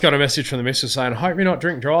 I just got a message from the missus saying, I hope you're not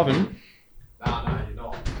drink driving. No, you're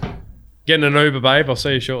not. Getting an Uber, babe. I'll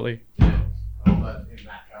see you shortly.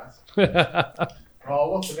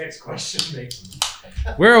 Oh, what's the next question, Nick?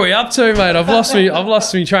 Where are we up to, mate? I've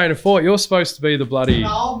lost me train of thought. You're supposed to be the bloody...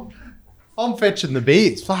 No, I'm fetching the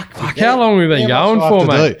beers. Fuck. How long have we been going for,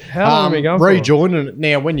 mate? How long have we been going for? Rejoining it.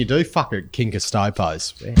 Now, when you do fuck a kink of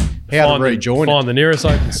stopos, how to rejoin it? Find the nearest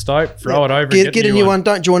open stope, throw it over, get a new one.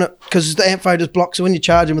 Don't join it, because the amp fader is blocked. So when you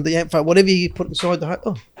charge them with the amp fader, whatever you put inside the hose...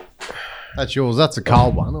 Oh. That's yours. That's a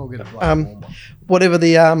cold one. I'll get a warm one.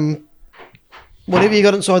 Whatever you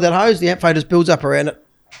got inside that hose, the amp fader builds up around it.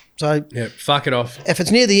 So yeah, fuck it off. If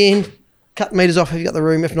it's near the end, cut meters off if you got the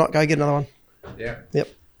room. If not, go get another one. Yeah. Yep.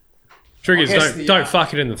 Triggers I guess don't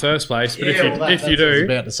fuck it in the first place. But if you That's what I was do,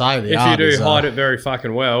 about to say, the if art you do is, hide it very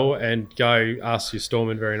fucking well and go ask your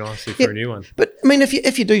storeman very nicely for a new one. But I mean, if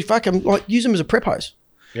you do fuck them, like use them as a prep hose.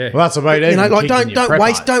 Yeah. Well, that's about it. You know, like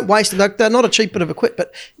don't waste them. They're not a cheap bit of equipment,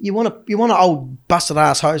 but you want an old busted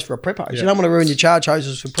ass hose for a prep hose. You don't want to ruin your charge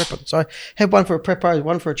hoses for prepping. So have one for a prep hose,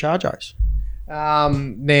 one for a charge hose.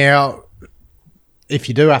 Now, if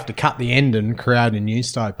you do have to cut the end and create a new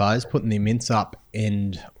stope hose, putting the mince up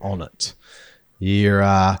end on it,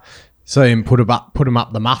 you're seeing put 'em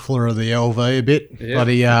up the muffler of the LV a bit. Yeah.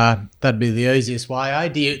 But that'd be the easiest way.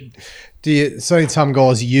 Eh? Do you seen some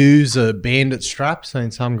guys use a bandit strap?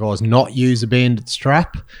 Seen some guys not use a bandit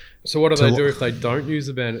strap? So what do they do if they don't use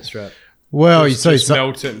the bandit strap? Well, Just you see,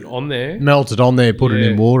 melt it on there. melt it on there, put it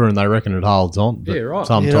Yeah. in water, and they reckon it holds on. But Yeah, right.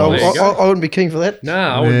 Sometimes. You know, There you go. I wouldn't be keen for that.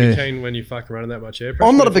 Nah, I wouldn't Yeah. be keen when you're fucking running that much air pressure.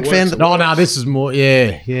 I'm not a If it big fan works, of it No, works. this is more.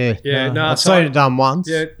 Yeah. Yeah, no, I've so- seen it done once,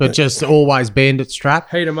 Yeah. but just always bandit strap.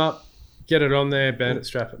 Heat them up, get it on there, bandit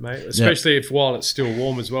strap it, mate. Especially if while it's still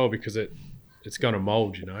warm as well, because it's going to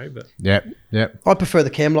mold, you know. But Yep. I prefer the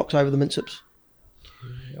cam locks over the minceps.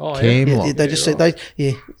 oh Cam yeah, lock. They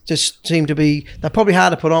just seem to be. They're probably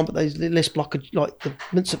hard to put on, but there's less blockage. Like the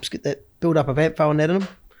minceps get that build up of amp in them.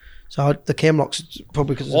 So the cam locks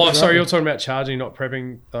probably because. Oh, sorry, you're talking about charging, not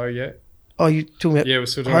prepping though yet. Oh, you talking about? Yeah, we're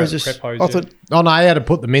still talking about the hoses. prep hose, I yeah. thought Oh no, I had to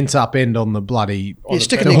put the mince up end on the bloody.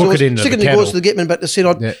 sticking to the hook exhaust, it into sticking the the exhaust kettle. to the Gitman, but I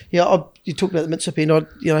said Yeah. you talked about the mince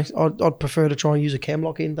end. I'd prefer to try and use a cam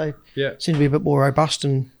lock end. They Yeah. seem to be a bit more robust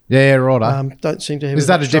and Yeah, right. don't seem to have. Is as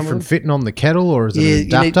that a much drama different with fitting on the kettle or is it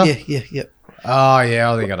them. an adapter? Yeah. Oh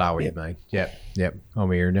yeah, I think I know what you mean. Yep.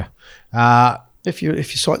 I'm hearing you. If your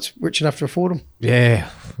site's rich enough to afford them. Yeah.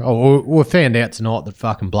 Oh, we found out tonight that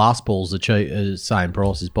fucking blast balls are cheap, same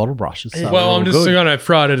price as bottle brushes. So Well, I'm they're just all good. going to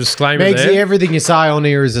throw out a disclaimer Megsy, there. everything you say on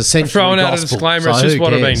here is essentially Throwing out a gospel, disclaimer. so It's just who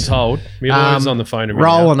what I've been cares? told. My lawyer's on the phone to me.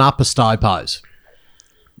 Rolling up a stope hose.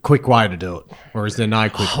 Quick way to do it, or is there no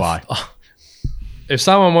quick way? If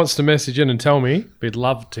someone wants to message in and tell me, we'd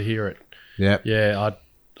love to hear it. Yep. Yeah,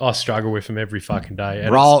 I struggle with them every fucking day.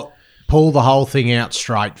 And Pull the whole thing out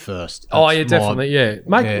straight first. oh That's yeah, my- definitely. Yeah,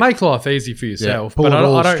 make life easy for yourself. pull But it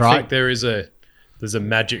all I don't straight. think there's a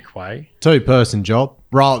magic way. 2-person job.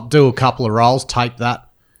 Do a couple of rolls, tape that,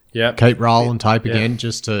 Yeah. keep rolling, tape again,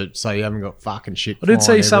 just so you haven't got fucking shit. I did see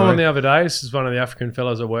flying someone the everywhere. other day. This is one of the African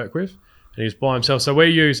fellows I work with, and he was by himself. So we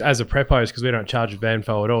use as a prep hose because we don't charge a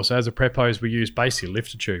banfo at all. So as a prep hose, we use basically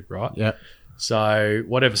lifter tube, right? Yeah. So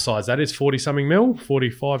whatever size that is, 40 something mil,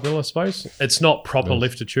 45 mil, I suppose. It's not proper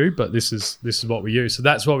lifter tube, but this is what we use. So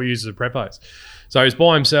that's what we use as a prep hose. So he's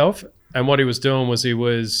by himself, and what he was doing was he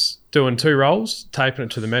was doing 2 rolls, taping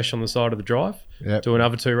it to the mesh on the side of the drive. Yep. Do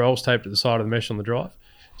another 2 rolls, taped to the side of the mesh on the drive.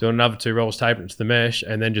 Do another 2 rolls, taping it to the mesh,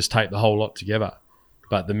 and then just tape the whole lot together.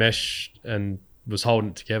 But the mesh and was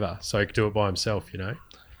holding it together, so he could do it by himself. You know,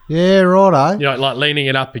 Righto. like leaning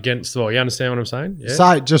it up against the wall. You understand what I'm saying? Yeah.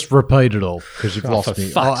 Say, just repeat it all because you've Oh, lost for me.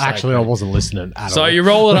 fuck's sake, Actually, I mate. wasn't listening at So all. you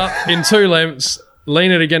roll it up in 2 lengths,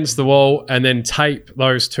 lean it against the wall, and then tape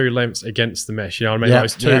those 2 lengths against the mesh. You know what I mean? Yep,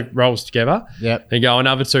 Those 2 yep. rolls together. Yep. Then go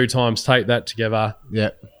another 2 times, tape that together.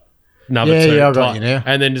 Yep. Another Yeah, 2. yeah, I got like- you now.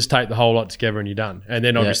 And then just tape the whole lot together and you're done. And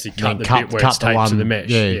then obviously Yeah. cut And the then bit where it's the taped to the mesh.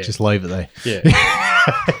 Yeah, just leave it there.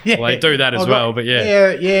 Yeah. Well, they do that as well, but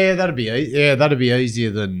yeah, that'd be that'd be easier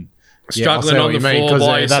than Struggling I see on the what you mean, floor 'cause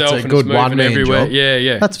by yourself That's a and good it's moving one-man everywhere. job.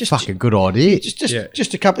 Yeah. That's a fucking good idea.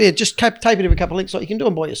 Just a couple. Yeah, just tape it every couple of links. Like you can do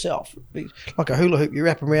them by yourself, like a hula hoop. You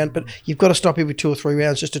wrap them around, but you've got to stop every 2 or 3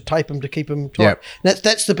 rounds just to tape them to keep them tight. Yep.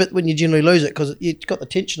 That's the bit when you generally lose it because you've got the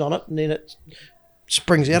tension on it, and then it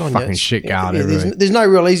springs out on you. Fucking It's- shit going there's, everywhere. there's no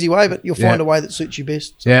real easy way, but you'll find Yeah. a way that suits you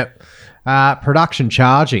best. Yep. Production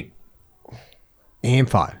charging.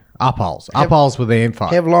 Amfo. Upholes. Upholes with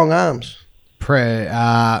Amfo. Have long arms.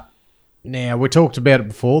 Now, we talked about it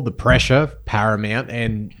before, the pressure, paramount,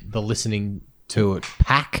 and the listening to it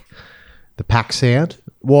the pack sound.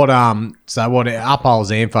 What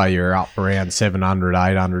Upholes Amfo, you're up around 700,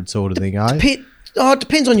 800 sort of thing, eh? It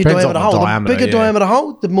depends on your Depends diameter on the hole. diameter, The bigger yeah. diameter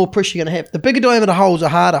hole, the more pressure you're going to have. The bigger diameter holes are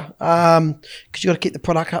harder because you got to keep the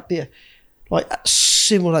product up there. Like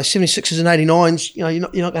 76s and 89s, you're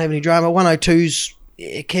not going to have any drama. 102s,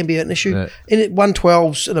 it can be an issue. Yeah. And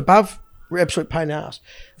 112s and above, absolute pain in the ass.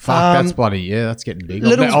 Fuck, that's bloody, that's getting big.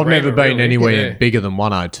 little- I've never been really, anywhere yeah. bigger than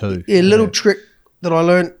 102. Yeah, little trick that I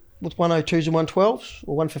learned with 102s and 112s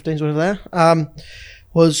or 115s, whatever they are,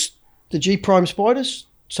 was the G Prime spiders.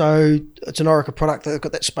 So it's an Orica product. They've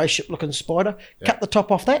got that spaceship looking spider. Cut the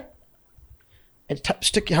top off that and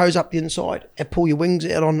stick your hose up the inside and pull your wings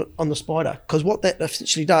out on the spider. Because what that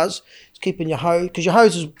essentially does is keeping your hose, because your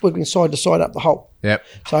hose is wiggling side to side up the hole. Yep.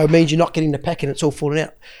 So it means you're not getting the pack and it's all falling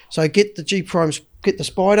out. So get the G-Primes, get the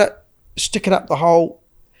spider, stick it up the hole.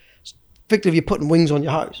 Effectively, you're putting wings on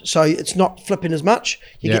your hose. So it's not flipping as much.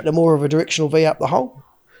 You're getting a more of a directional V up the hole.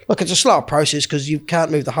 Look, it's a slower process because you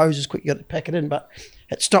can't move the hose as quick. You got to pack it in, but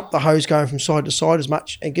it stopped the hose going from side to side as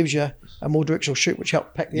much and gives you a more directional shoot, which helps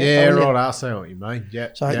pack the Yeah, outflow in. right. I see what you mean. Yeah.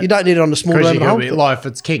 So you don't need it on the small Because end you of the got hole. to be like if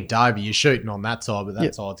it's kinked over, you're shooting on that side, but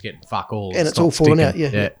that side's getting fuck all, And it's not all falling out,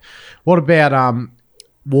 sticking. yeah. What about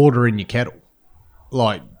water in your kettle,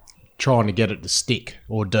 like trying to get it to stick,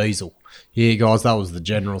 or diesel? Yeah, guys, that was the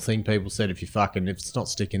general thing. People said if it's not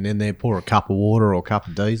sticking in there, pour a cup of water or a cup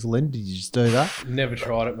of diesel in. Did you just do that? Never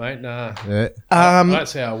tried it, mate. Nah. Yeah. I don't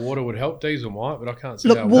see how water would help. Diesel might, but I can't see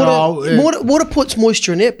Look, how water puts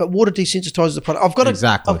moisture in it, but water desensitizes the product.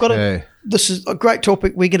 Exactly. This is a great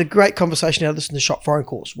topic. We get a great conversation out of this in the shop phone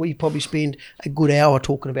course. We probably spend a good hour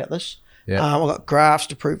talking about this. Yeah. I've got graphs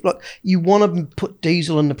to prove. Look, you want to put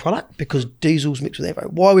diesel in the product because diesel's mixed with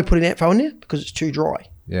ANFO. Why are we putting ANFO in there? Because it's too dry.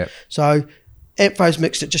 Yeah. So ANFO's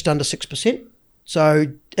mixed at just under 6%. So,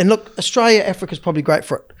 and look, Australia, Africa's probably great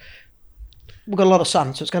for it. We've got a lot of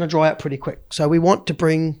sun, so it's going to dry out pretty quick. So we want to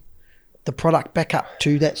bring the product back up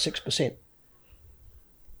to that 6%.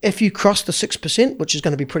 If you cross the 6%, which is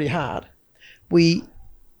going to be pretty hard, we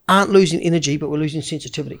aren't losing energy, but we're losing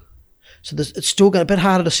sensitivity. So it's still going a bit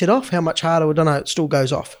harder to set off. How much harder? I don't know. It still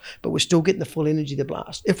goes off, but we're still getting the full energy of the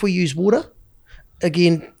blast. If we use water,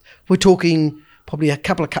 again, we're talking probably a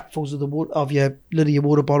couple of cupfuls of the water of your lid of your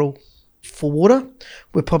water bottle for water.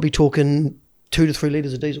 We're probably talking 2 to 3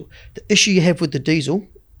 litres of diesel. The issue you have with the diesel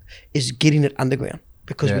is getting it underground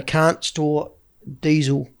because we can't store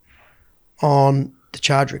diesel on the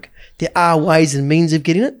charge rig. There are ways and means of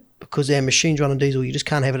getting it because our machines run on diesel. You just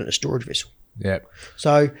can't have it in a storage vessel. Yeah.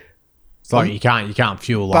 So It's like you can't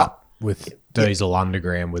fuel up with diesel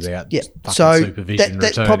underground without fucking supervision,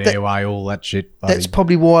 return airway, all that shit. That's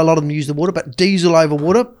probably why a lot of them use the water, but diesel over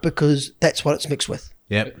water because that's what it's mixed with.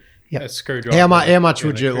 Yep. Yep. A screwdriver. How much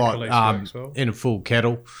would and you a quick like release as well. in a full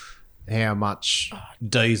kettle? How much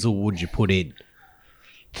diesel would you put in?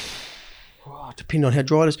 Depending on how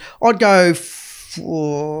dry it is. I'd go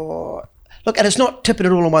for... Look, and it's not tipping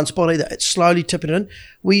it all in one spot either. It's slowly tipping it in.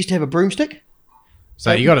 We used to have a broomstick.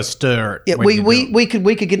 So you got to stir it. Yeah, when you do it.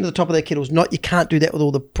 we could get into the top of their kettles. You can't do that with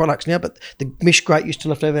all the products now, but the mesh grate used to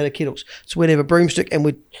lift over our kettles. So we'd have a broomstick,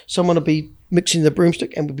 and someone would be mixing the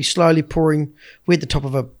broomstick, and we'd be slowly pouring. We had the top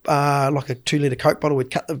of a like a 2 litre Coke bottle. We'd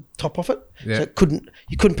cut the top off it, Yeah. so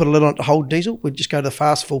you couldn't put a lid on it to hold diesel. We'd just go to the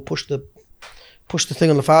fast fill, push the thing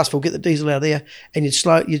on the fast fill, get the diesel out of there, and you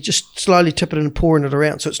just slowly tip it in and pouring it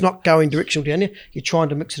around. So it's not going directional down there. You're trying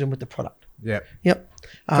to mix it in with the product. Yeah. Yep.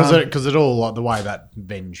 Because it all, like the way that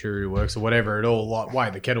Venturi works or whatever, it all, like way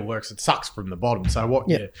the kettle works, it sucks from the bottom. So what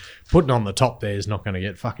you're putting on the top there is not going to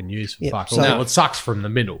get fucking used for fuck all. So- It sucks from the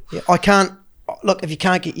middle. Yeah, I can't look if you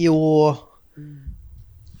can't get your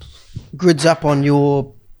grids up on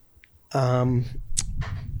your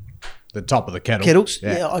The top of the kettle. kettles.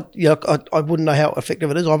 I wouldn't know how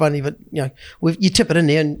effective it is. I've only even you tip it in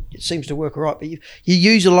there and it seems to work all right. But you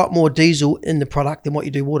use a lot more diesel in the product than what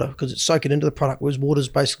you do water because it's soaking into the product. Whereas water's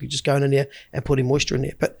basically just going in there and putting moisture in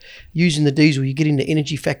there. But using the diesel, you're getting the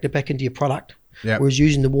energy factor back into your product. Yep. Whereas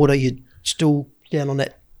using the water, you're still down on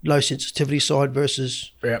that low sensitivity side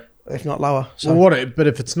versus if not lower. So But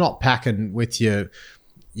if it's not packing with you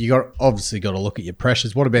obviously got to look at your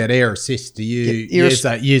pressures. What about air assist? Do you use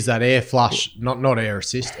that air flush? Not air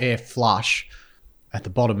assist, air flush at the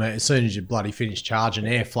bottom. As soon as you bloody finish charging,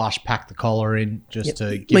 air flush, pack the collar in just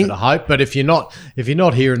to give it a hope. But if you're not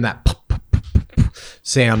hearing that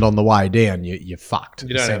sound on the way down, you're fucked. You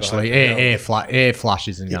don't have a essentially, hope, air flush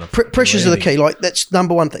isn't going to. pressures are the key. Like that's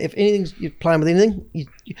number one thing. If anything you're playing with anything,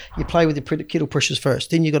 you play with your kettle pressures first.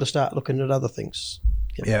 Then you got to start looking at other things.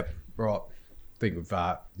 Yep, right. Think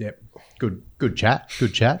of good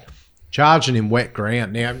chat. Charging in wet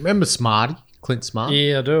ground. Now remember Smarty, Clint Smart?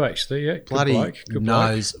 Yeah, I do actually. Yeah, Bloody Good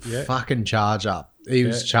knows bloke. Yeah. fucking charge up. He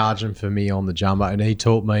was charging for me on the jumbo, and he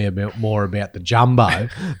taught me more about the jumbo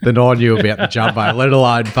than I knew about the jumbo, let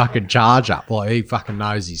alone fucking charge up. Like he fucking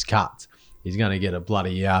knows his cuts. He's going to get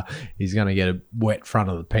a wet front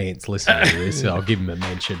of the pants listening to this. So I'll give him a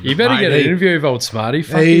mention. You better get an interview of old Smarty.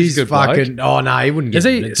 Fuck, he's a good fucking. bloke. Oh no, he wouldn't get. Is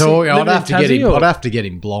he- him to is he talk. I'd living have to in get him. Tassie, or- I'd have to get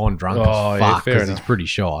him blind drunk Oh, as yeah, fuck fair because he's enough. pretty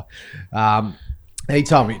shy. He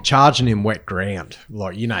told me charging in wet ground,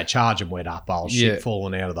 like charging wet up holes, shit Yeah.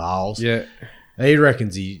 falling out of the holes. Yeah. He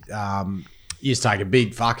reckons you used to take a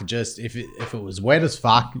big fuck and just if it was wet as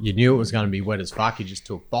fuck, you knew it was going to be wet as fuck. You just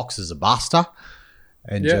took boxes of Buster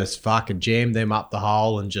and just fucking jammed them up the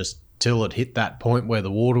hole and just till it hit that point where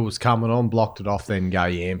the water was coming on, blocked it off, then go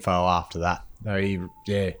your Ampho after that.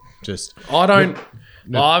 Just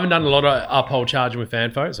I haven't done a lot of uphole charging with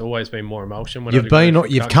Fanfo. It's always been more emulsion. When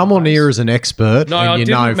you've come on here as an expert. No, and I you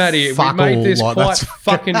didn't, know Matty. fuck We made all, this like, quite that's-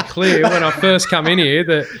 fucking clear when I first come in here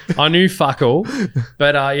that I knew fuck all.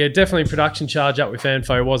 But definitely production charge up with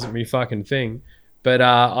Fanfo wasn't me fucking thing. But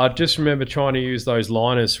I just remember trying to use those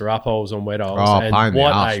liners for upholes on wet holes. Oh, pain in and the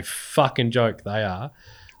what arse. a fucking joke they are.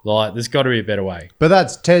 Like, there's got to be a better way. But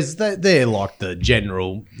that's Tez. They're like the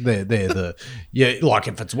general. They're the like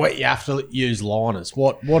if it's wet, you have to use liners.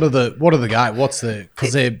 What are the go? What's the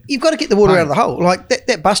because they're You've got to get the water out of the hole. Like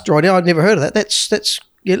that Buster idea, I'd never heard of that. That's it's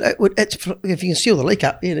if you can seal the leak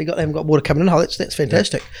up, they haven't got water coming in the hole. That's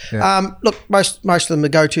fantastic. Yeah. Look, most of them are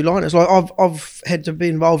go-to liners. Like I've had to be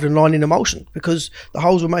involved in lining emulsion because the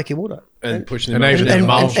holes were making water And pushing and them even over. the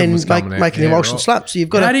emulsion was coming out. making Yeah, emulsion right. slump. So you've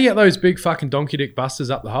got How to do you get those big fucking donkey dick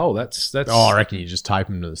busters up the hole? That's Oh, I reckon you just tape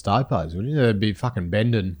them to the stopos, wouldn't you? They'd be fucking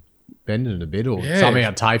bending a bit, or Yeah.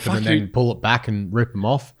 somehow tape them Fuck and then you. pull it back and rip them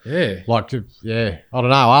off. yeah. Like, I don't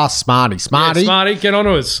know. Ask Smarty. Yeah, Smarty. Smarty, get on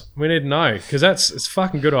to us. We need to know because it's a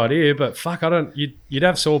fucking good idea. But fuck, you'd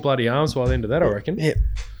have sore bloody arms by the end of that, I reckon. yeah,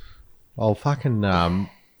 Oh, fucking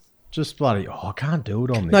just bloody. Oh, I can't do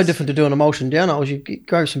it on this. no different to doing emulsion down holes. You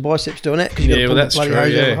grow some biceps doing that because you Yeah, got to well, pull that's the bloody true,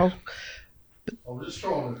 hose out of yeah. the hole. I'm just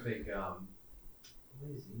trying to think.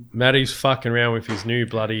 Matty's fucking around with his new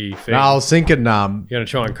bloody thing. No, I was thinking. You're gonna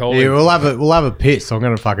try and call Yeah, him. we'll have a piss. I'm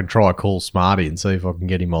gonna fucking try call Smarty and see if I can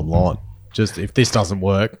get him online. Just if this doesn't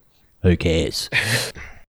work, who cares?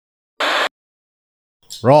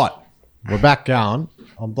 Right, we're back going.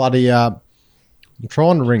 I'm bloody. I'm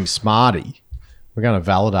trying to ring Smarty. We're going to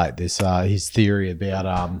validate this. His theory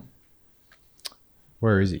about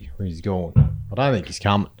where is he? Where's he going? I don't think he's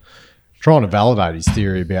coming. Trying to validate his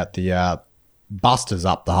theory about the busters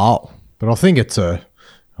up the hole, but I think it's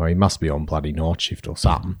he must be on bloody night shift or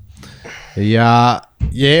something. I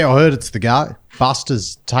heard it's the go.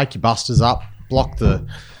 Busters, take your busters up, block the.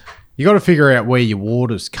 You got to figure out where your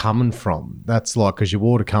water's coming from. That's like because your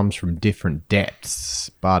water comes from different depths.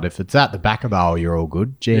 But if it's at the back of the hole, you're all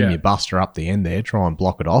good. Jam your buster up the end there, try and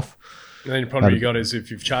block it off. And then the problem you got is if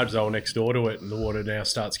you've charged the hole next door to it and the water now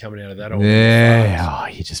starts coming out of that hole. Yeah,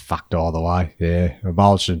 you just fucked either way. Yeah,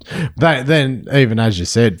 emulsion. Then even as you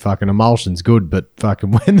said, fucking emulsion's good, but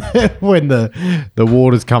fucking when the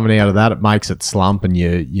water's coming out of that, it makes it slump and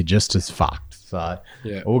you're just as fucked. So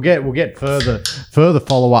Yeah. we'll get further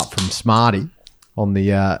follow up from Smarty on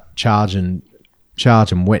the charging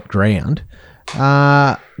wet ground.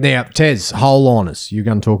 Now, Tez, hole liners. You're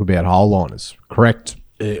going to talk about hole liners, correct?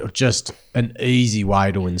 Just an easy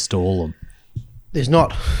way to install them. There's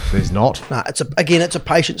not. There's not. No, it's a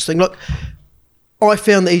patience thing. Look, I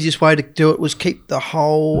found the easiest way to do it was keep the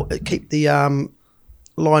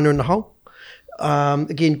liner in the hole.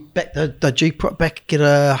 Again, back the G back, get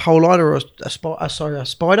a hole liner or a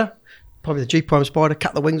spider, probably the G prime spider.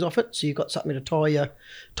 Cut the wings off it, so you've got something to tie your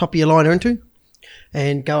top of your liner into,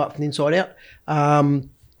 and go up from the inside out.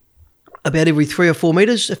 About every 3 or 4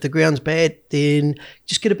 meters. If the ground's bad, then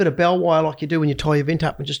just get a bit of bell wire like you do when you tie your vent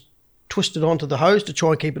up, and just twist it onto the hose to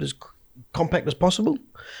try and keep it as compact as possible.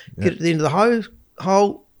 Get it to the end of the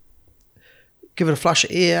hole, give it a flush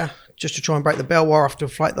of air just to try and break the bell wire off to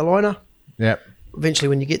inflate the liner. Yep. Eventually,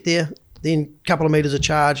 when you get there, then a couple of meters of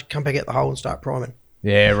charge, come back out the hole and start priming.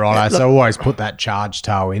 Yeah, right. So always put that charge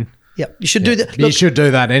toe in. Yeah, you should do that. You should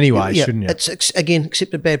do that anyway, shouldn't you? It's again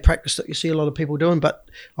accepted bad practice that you see a lot of people doing, but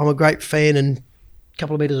I'm a great fan. And a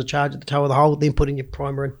couple of meters of charge at the toe of the hole, then putting your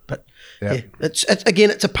primer in. But it's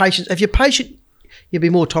a patience. If you're patient, you'll be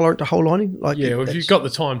more tolerant to hole lining. Like if you've got the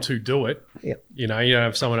time to do it, Yeah. you don't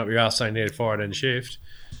have someone up your ass saying, "Yeah, fire it and shift."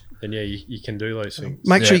 Then you can do those things.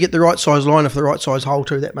 Make sure you get the right size liner for the right size hole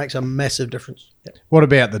too. That makes a massive difference. Yeah. What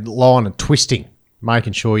about the liner twisting?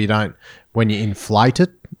 Making sure you don't, when you inflate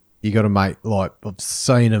it, you got to make, like, I've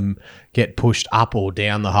seen them get pushed up or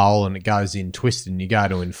down the hole and it goes in twisted and you go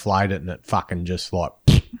to inflate it and it fucking just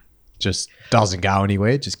just doesn't go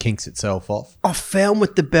anywhere, just kinks itself off. I've found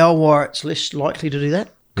with the bell wire, it's less likely to do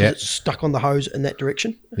that because Yep. it's stuck on the hose in that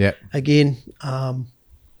direction. Yeah. Again,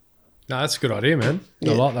 No, that's a good idea, man. I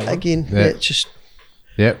like that one. Again, Yeah. it's just.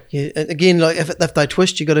 Yep. Yeah, and again, like if they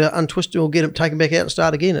twist, you got to untwist it or get them taken back out and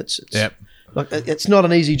start again. It's Yep. like it's not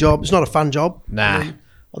an easy job. It's not a fun job. Nah.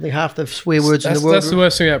 I think half the swear words in That's the world. that's the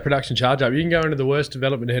worst thing about production charge up. You can go into the worst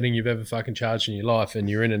development heading you've ever fucking charged in your life, and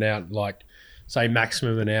you're in and out like, say,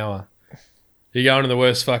 maximum an hour. You're going to the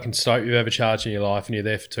worst fucking stope you've ever charged in your life, and you're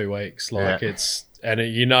there for 2 weeks. Like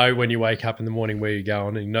you know when you wake up in the morning where you're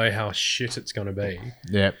going, and you know how shit it's going to be.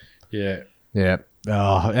 Yep. Yeah. Yep.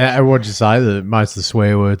 Oh, what'd you say? That most of the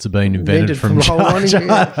swear words have been invented from hull lining,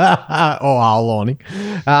 or hull lining.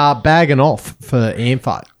 Bagging off for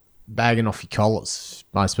Ampho. Bagging off your collars.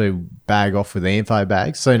 Most people bag off with Ampho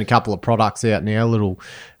bags. Seen a couple of products out now. Little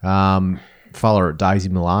fella at Daisy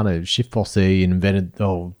Milano, shift boss there, invented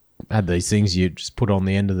had these things you just put on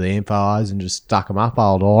the end of the Ampho eyes and just stuck them up.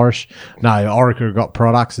 Old Irish. No, Orica got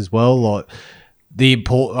products as well. Like the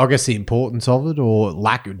importance of it, or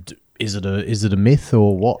lack. Is it a myth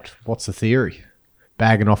or what? What's the theory?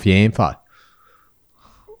 Bagging off your Ampho.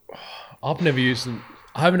 I've never used them.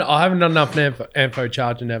 I haven't done enough Ampho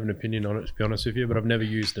charging to have an opinion on it, to be honest with you, but I've never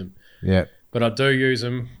used them. Yeah. But I do use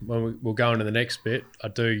them when we'll go into the next bit. I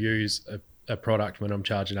do use a product when I'm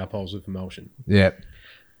charging up holes with emulsion. Yeah.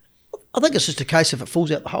 I think it's just a case if it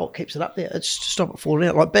falls out the hole, it keeps it up there. It's to stop it falling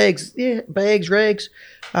out. Like bags, rags.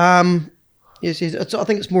 Yes, I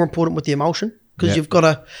think it's more important with the emulsion because you've got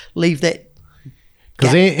to leave that.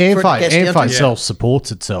 Because Ampho to.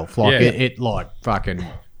 self-supports itself. Like it like fucking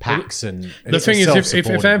packs and... The thing is, if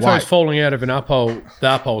Ampho's falling out of an uphole, the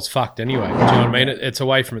uphole's fucked anyway. Do you know what I mean? It's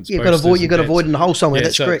away from its You've got to avoid in the hole somewhere.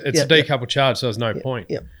 That's so correct. It's a decoupled charge, so there's no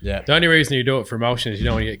point. Yeah. The only reason you do it for emulsion is you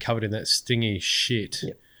don't want to get covered in that stingy shit.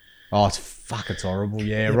 Yeah. Oh, it's horrible.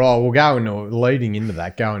 Yeah, right. We'll go into leading into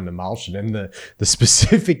that, go into emulsion. And the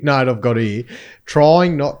specific note I've got here,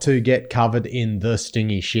 trying not to get covered in the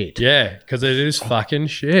stingy shit. Yeah, because it is fucking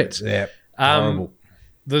shit. Yeah, horrible.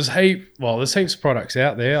 There's heaps of products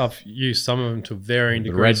out there. I've used some of them to varying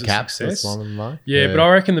degrees red caps, of success. That's one of them, though. Yeah, but I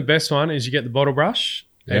reckon the best one is you get the bottle brush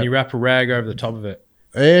and you wrap a rag over the top of it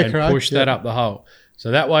and push that up the hole.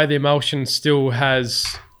 So that way the emulsion still has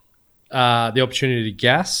the opportunity to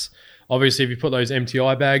gas. Obviously, if you put those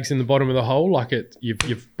MTI bags in the bottom of the hole, like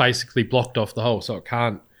you've basically blocked off the hole, so it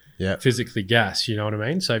can't physically gas. You know what I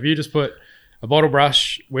mean? So if you just put a bottle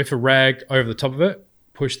brush with a rag over the top of it,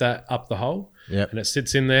 push that up the hole, and it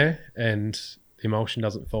sits in there, and the emulsion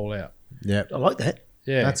doesn't fall out. Yeah, I like that.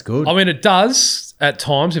 Yeah, that's good. I mean, it does at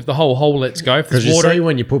times if the whole hole lets go. Because you see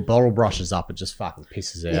when you put bottle brushes up, it just fucking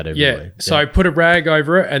pisses out everywhere. Yeah. So put a rag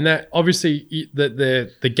over it, and that obviously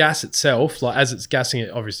the gas itself, like as it's gassing it,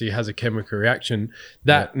 obviously has a chemical reaction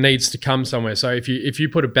that needs to come somewhere. So if you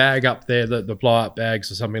put a bag up there, the blow up bags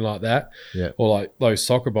or something like that, or like those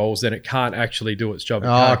soccer balls, then it can't actually do its job. It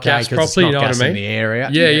can't gas properly. You know what I mean? The air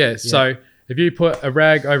out. Yeah. So if you put a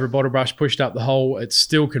rag over a bottle brush pushed up the hole, it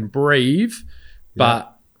still can breathe.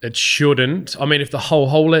 But it shouldn't. I mean, if the whole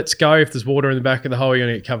hole lets go, if there's water in the back of the hole, you're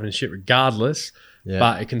going to get covered in shit regardless. Yeah.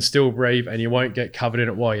 But it can still breathe and you won't get covered in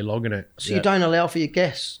it while you're logging it. So you don't allow for your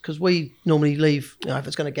gas? Because we normally leave, if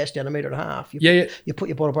it's going to gas down 1.5 meters, you put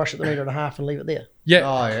your bottle brush at the 1.5 meters and leave it there.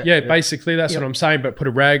 Yeah. Basically, that's what I'm saying. But put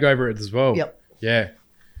a rag over it as well. Yep. Yeah.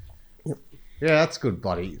 Yeah, that's good,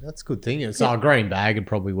 buddy. That's a good thing. So a green bag would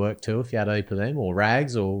probably work too if you had a heap of them, or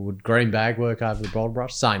rags, or would green bag work over the bottle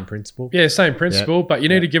brush? Same principle. Yeah, same principle, but you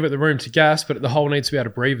need to give it the room to gas, but the hole needs to be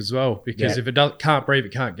able to breathe as well, because if it can't breathe,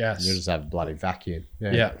 it can't gas. You just have a bloody vacuum.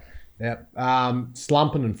 Yeah.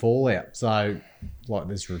 Slumping and fallout. So, like,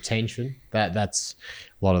 there's retention. That's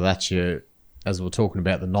a lot of that's your, as we were talking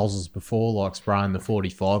about the nozzles before, like spraying the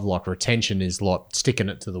 45, like retention is like sticking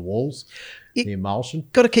it to the walls. The emulsion.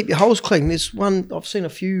 Got to keep your holes clean. There's one I've seen a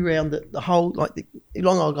few around the hole, like the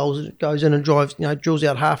long hole goes in and drives, drills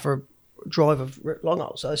out half a drive of long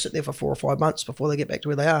hole. So they sit there for 4 or 5 months before they get back to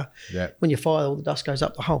where they are. Yeah. When you fire, all the dust goes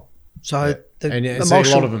up the hole. So the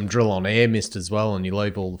emulsion, a lot of them drill on air mist as well, and you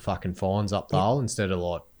leave all the fucking fines up the hole instead of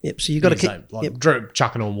like. Yep. So you got to keep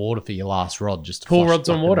chucking on water for your last rod. Just to pull rods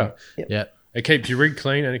on water. Yep. It keeps your rig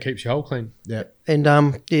clean and it keeps your hole clean. Yeah. And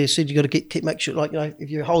said you got to keep make sure, like, if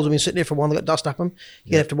your holes have been sitting there for a while, they got dust up them,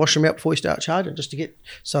 you have to wash them out before you start charging, just to get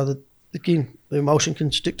so that again the emulsion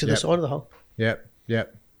can stick to the side of the hole. Yep.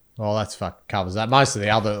 Well, that's covers that. Most of the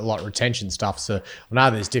other like retention stuff. So I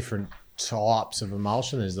know there's different types of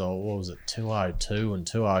emulsion. There's 202 and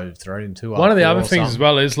 203 and 204. One of the other things as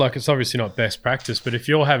well is, like, it's obviously not best practice, but if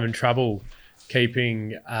you're having trouble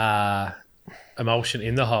keeping emulsion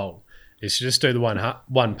in the hole, is to just do the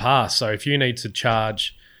one pass. So if you need to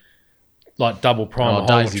charge like double primer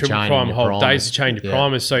hole, triple primer hole, daisy chain your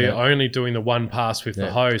primers, so you're only doing the one pass with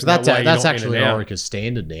the hose. That's actually Orica's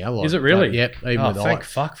standard now. Is it really? Yep. Even with thank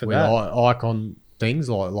fuck for with that. Icon things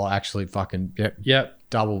like actually fucking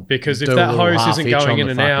double. Because if that hose isn't going in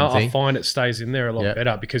and out, I find it stays in there a lot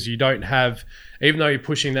better, because you don't have, even though you're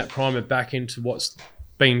pushing that primer back into what's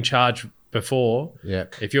being charged before, Yeah.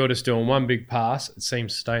 if you're just doing one big pass, it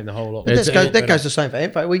seems to stay in the hole a lot. But It's- that goes the same for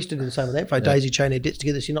Ampho. We used to do the same with Ampho. Daisy chain their dits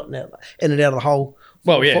together, so you're not in and out of the hole.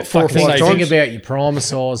 Well, yeah, four or fucking five same Think times. about your primer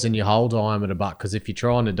size and your hole diameter, but because if you're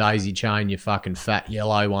trying to daisy chain your fucking fat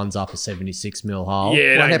yellow ones up a 76 mil hole, Yeah,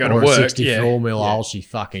 it ain't happened? going or to a work. 64 mil yeah. hole, she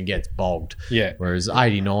fucking gets bogged. Yeah. Whereas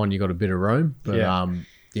 89, you got a bit of room, but Yeah.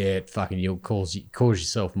 it fucking you'll cause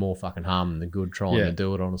yourself more fucking harm than good trying Yeah. to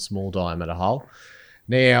do it on a small diameter hole.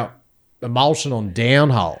 Now, emulsion on down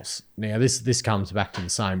holes. Now this comes back to the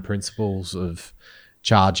same principles of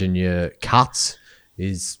charging your cuts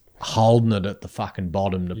is holding it at the fucking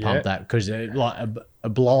bottom to pump that because like a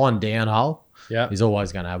blind down hole Yeah. is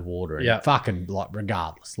always going to have water in Yeah. it. Fucking like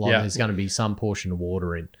regardless. Like Yeah. there's going to be some portion of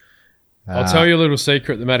water in. I'll tell you a little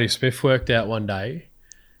secret that Matty Smith worked out one day.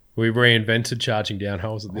 We reinvented charging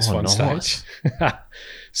downholes at this one nice. stage.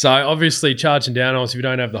 So obviously charging downholes, if you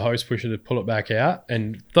don't have the hose pusher to pull it back out,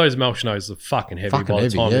 and those emulsion hoses are fucking heavy Fucking by the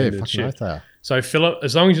heavy, time yeah, they're in the fucking shit. oath they are. So fill it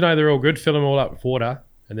as long as you know they're all good. Fill them all up with water,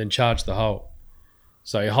 and then charge the hole.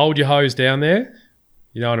 So you hold your hose down there.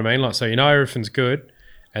 You know what I mean? Like so, you know everything's good,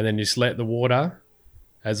 and then you just let the water.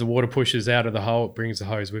 As the water pushes out of the hole, it brings the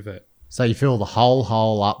hose with it. So you fill the whole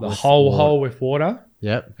hole up The with whole water. hole with water,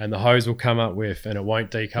 Yep. and the hose will come up with, and it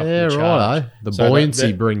won't decouple Yeah, the charge. right. The So buoyancy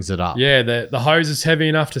that- brings it up. Yeah, the hose is heavy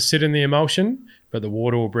enough to sit in the emulsion, but the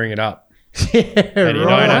water will bring it up. yeah, And you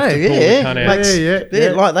don't have to pull the cunt out. Makes-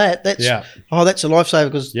 Yeah. like that. That's Yeah. that's a lifesaver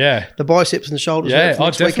because Yeah. the biceps and the shoulders. Yeah, hurt for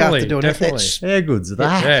next week after definitely, doing definitely. that. That's, How good's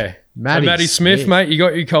that? Yeah. Matty Matty Smith, Smith. mate, you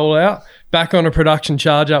got your call out. Back on a production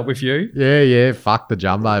charge up with you. Yeah. Fuck the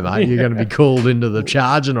jumbo, mate. You're going to be called into the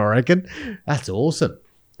charging, I reckon. That's awesome.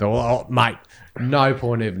 Oh, mate, no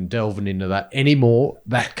point even delving into that anymore.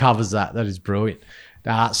 That covers that. That is brilliant.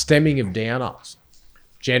 Stemming of downholes.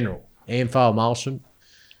 General. Ampho emulsion.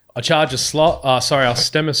 I charge a slot. I'll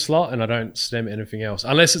stem a slot and I don't stem anything else.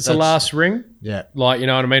 Unless it's a That's- last ring. Yeah. Like, you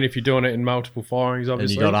know what I mean? If you're doing it in multiple firings, And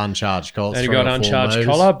obviously. you got uncharged collar. And you got uncharged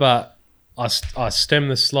collar, but I stem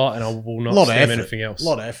the slot and I will A not lot of stem effort. anything else. A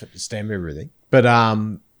lot of effort to stem everything. But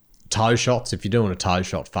toe shots, if you're doing a toe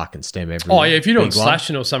shot, fucking stem everything. Oh yeah, if you're doing Big one.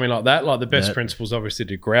 slashing or something like that, like the best Yeah. principle is obviously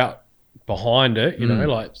to grout behind it, you know,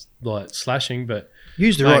 like slashing. But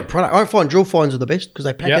use the Mate. right product. I find drill fines are the best because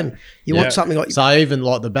they pack Yep. in. You Yeah. want something like So even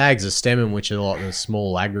like the bags of stemming, which are like the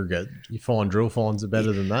small aggregate, you find drill fines are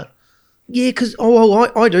better than that. yeah, because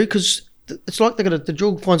I do because it's like the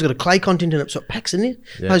drill fine's got a clay content in it, so it packs in there.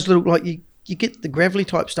 Yeah. Those little like you get the gravelly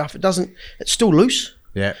type stuff. It doesn't. It's still loose.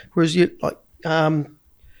 Yeah. Whereas you like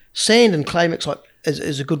sand and clay mix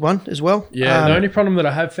is a good one as well. yeah, the only problem that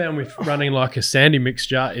I have found with running like a sandy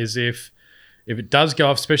mixture is if it does go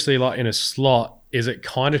off, especially like in a slot, is it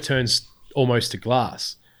kind of turns almost to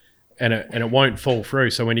glass, and it won't fall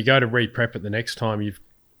through. So when you go to re-prep it the next time,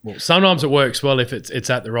 sometimes it works well if it's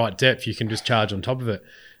at the right depth. You can just charge on top of it,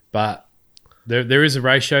 but there is a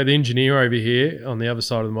ratio. The engineer over here on the other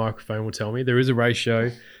side of the microphone will tell me there is a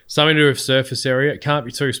ratio. Something to do with surface area. It can't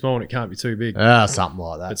be too small and it can't be too big. Something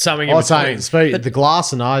like that. It's something in I was saying, between. the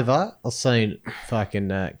glass and over, I've seen fucking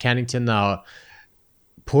Cannington, they were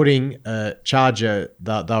putting a charger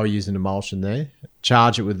that they were using emulsion there,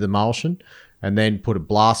 charge it with emulsion, and then put a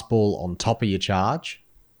blast ball on top of your charge,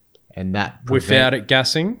 and that Without it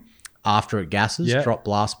gassing. after it gases, Yeah. drop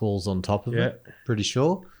blast balls on top of Yeah. it, pretty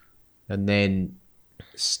sure. And then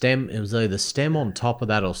it was either stem on top of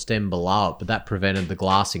that or stem below it, but that prevented the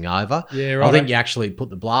glassing over. Yeah, I right. think you actually put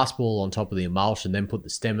the blast ball on top of the emulsion, then put the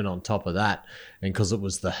stemming on top of that. And because it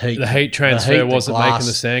was the heat. The heat transfer that wasn't making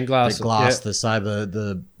the sand glass. The glass, Yeah.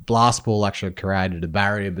 the blast ball actually created a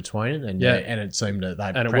barrier between it. And Yeah. and it seemed that they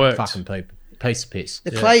And it prepped worked. fucking piece of piss.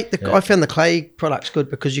 The clay, I found the clay products good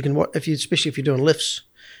because you can especially if you're doing lifts,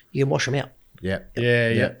 you can wash them out. Yeah.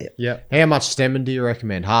 Yeah. How much stemming do you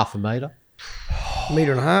recommend? Half a metre?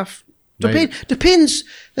 Metre and a half. Metre. Depends.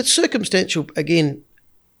 That's circumstantial. Again,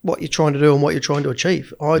 what you're trying to do and what you're trying to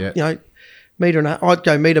achieve. Metre and a half. I'd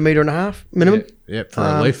go metre and a half minimum. Yep, for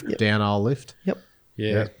a lift, Yep. down-hole lift. Yep.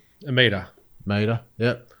 Yeah. A meter. Metre,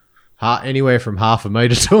 yep. Anywhere from half a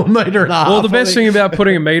metre to a metre and a half. Well, the I best think. thing about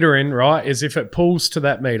putting a meter in, right, is if it pulls to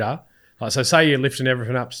that meter. Like, so say you're lifting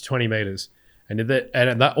everything up to 20 meters, and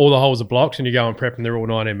all the holes are blocked, and you go and prep, and they're all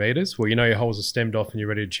 19 meters. Well, you know your holes are stemmed off, and you're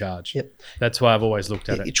ready to charge. Yep. That's why I've always looked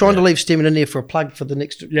at it. You're trying to leave stemming in there for a plug for the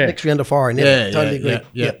next round of firing. Yeah, Totally agree.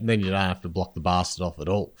 Yeah. Then you don't have to block the bastard off at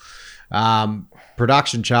all.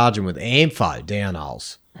 Production charging with Ampho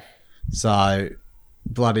downholes. So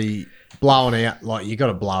bloody blowing out, like you got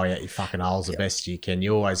to blow out your fucking holes the best you can.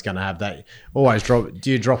 You're always going to have that. Always drop.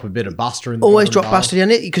 Do you drop a bit of buster in? The Always bottom drop buster down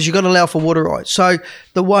there because you've got to allow for water right. So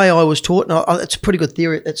the way I was taught, it's a pretty good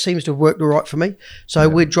theory. It seems to have worked all right for me. So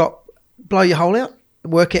we'd blow your hole out,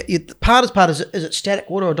 work out. The hardest part is it static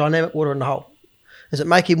water or dynamic water in the hole? Is it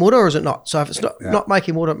making water or is it not? So if it's not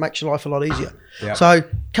making water, it makes your life a lot easier. Yeah. So a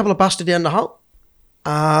couple of buster down the hole.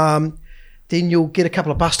 Then you'll get a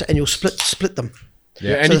couple of buster and you'll split them.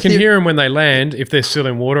 Yeah, and So you the can hear them when they land if they're still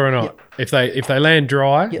in water or not. Yep. If they land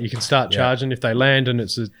dry, Yep. you can start charging. If they land and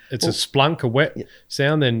it's a splunk, a wet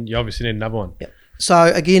sound, then you obviously need another one. Yeah. So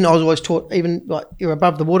again, I was always taught, even like you're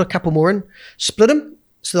above the water, couple more in, split them.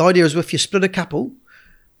 So the idea is if you split a couple,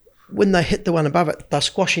 when they hit the one above it, they're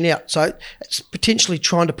squashing out. So it's potentially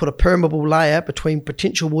trying to put a permeable layer between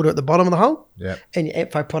potential water at the bottom of the hole and your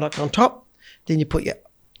Ampho product on top. Then you put your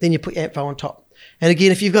Ampho on top. And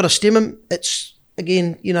again, if you've got a stem 'em, it's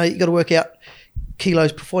again, you got to work out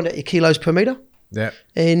kilos, find out your kilos per metre. Yeah.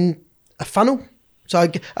 And a funnel. So,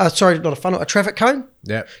 sorry, not a funnel, a traffic cone.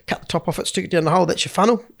 Yeah. Cut the top off it, stick it down the hole. That's your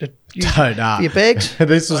funnel. Don't know. For your bags.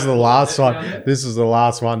 This was the last one. This is the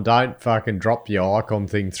last one. Don't fucking drop your icon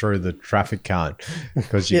thing through the traffic cone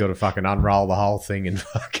because you got to fucking unroll the whole thing and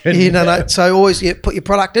fucking. Yeah, no. So always put your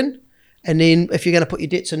product in, and then if you're going to put your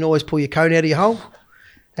debts in, always pull your cone out of your hole,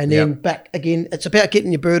 and then back again. It's about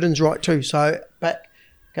getting your burdens right too. So back,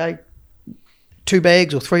 okay, 2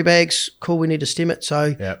 bags or 3 bags. Cool. We need to stem it.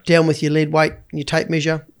 So down with your lead weight and your tape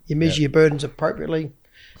measure. You measure your burdens appropriately.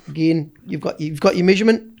 Again, you've got your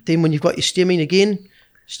measurement. Then when you've got your stemming again,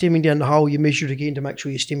 stemming down the hole, you measure it again to make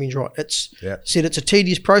sure your stemming's right. It's it's a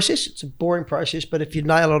tedious process. It's a boring process, but if you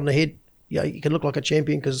nail it on the head, you can look like a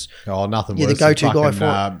champion because nothing you're worse the go-to than guy fucking,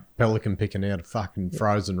 for it. pelican picking out a fucking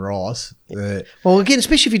frozen rice. Well, again,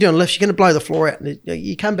 especially if you're doing lifts, you're going to blow the floor out, and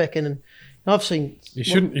you come back in, and I've seen You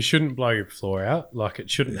shouldn't blow your floor out. Like it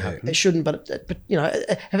shouldn't happen. it shouldn't, but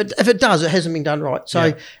if it does, it hasn't been done right.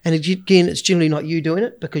 So, and again, it's generally not you doing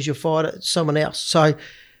it because you're fired at someone else. So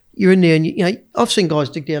you're in there, and I've seen guys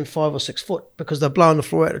dig down 5 or 6 foot because they're blowing the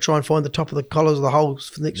floor out to try and find the top of the collars of the holes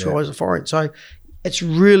for the next rise of firing. So it's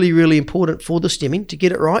really, really important for the stemming to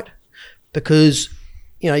get it right because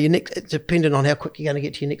your next, it's dependent on how quick you're going to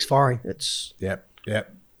get to your next firing. It's Yep.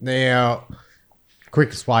 Now,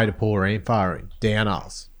 quickest way to pour Ampho in: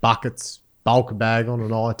 downers, buckets, bulk bag on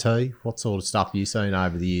an IT. What sort of stuff have you seen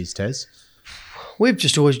over the years, Tez? We've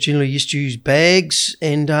just always generally used to use bags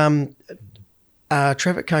and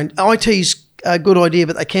traffic cone. IT's a good idea,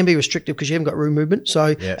 but they can be restrictive because you haven't got room movement.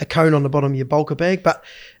 So a cone on the bottom of your bulker bag. But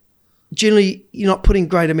generally, you're not putting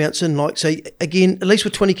great amounts in. Like, so again, at least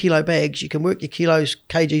with 20 kilo bags, you can work your kilos,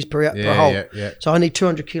 kgs per hole. So I need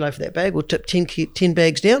 200 kilo for that bag. We'll tip 10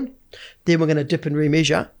 bags down. Then we're going to dip and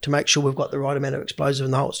remeasure to make sure we've got the right amount of explosive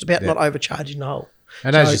in the hole. It's about not overcharging the hole.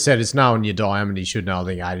 And as you said, it's knowing your diameter. You should know, I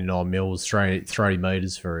think, 89 mils, 3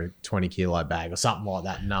 metres for a 20 kilo bag or something like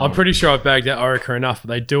that. No, I'm pretty sure I've bagged out Orica enough, but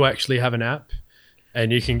they do actually have an app.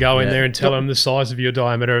 And you can go in there and tell them the size of your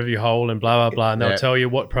diameter of your hole and blah, blah, blah. And they'll tell you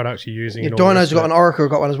what product you're using. Your dyno's got an Orica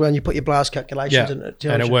got one as well, and you put your blast calculations in it.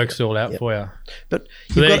 And it works all out for you. But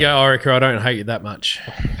so there you go, Orica. I don't hate you that much.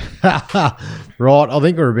 Right, I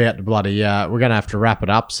think we're about to bloody, we're going to have to wrap it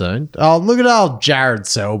up soon. Oh, look at old Jared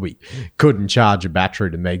Selby. Couldn't charge a battery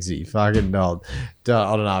to Megsy. Fucking, I don't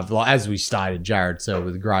know. Like, as we stated, Jared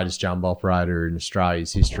Selby, the greatest jump operator in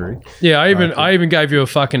Australia's history. Yeah, I even gave you a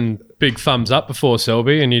fucking big thumbs up before,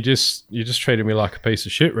 Selby, and you just treated me like a piece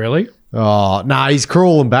of shit, really. Oh, no, he's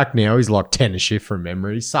crawling back now. He's like 10 a shift from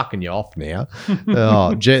memory. He's sucking you off now.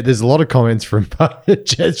 There's a lot of comments from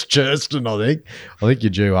Jess Churston, I think. I think you're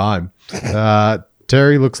due home.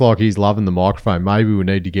 Terry looks like he's loving the microphone. Maybe we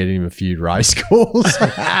need to get him a few race calls.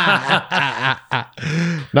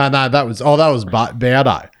 No, that was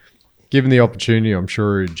Baudo. Given the opportunity, I'm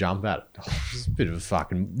sure he'd jump at it. Oh, it's a bit of a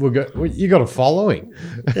fucking... you got a following.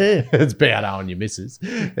 Yeah. It's Baudo and your missus.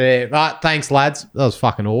 But thanks, lads. That was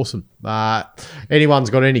fucking awesome. Anyone's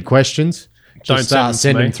got any questions? Just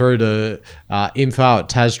send them through to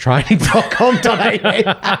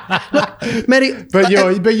info@taztraining.com.au. Look, Matty,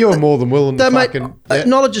 but you're more than willing to fucking...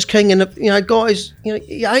 knowledge is king, and guys,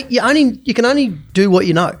 you can only do what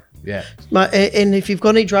you know. Yeah. And if you've got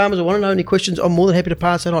any dramas or want to know any questions, I'm more than happy to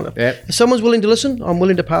pass that on. If someone's willing to listen, I'm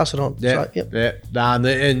willing to pass it on. Yeah. So, Yeah. And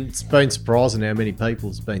it's been surprising how many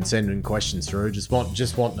people's been sending questions through. Just wanting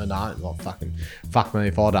to know. Like, fuck me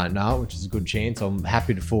if I don't know, which is a good chance. I'm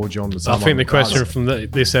happy to forward you on to someone. I think the question from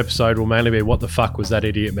this episode will mainly be, what the fuck was that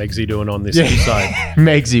idiot Megsy doing on this episode?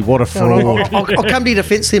 Megsy, what a fraud. I'll come to your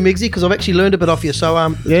defence there, Megsy, because I've actually learned a bit off you. So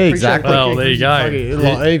yeah, exactly. Well, there you go.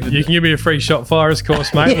 You can give me a free shot firers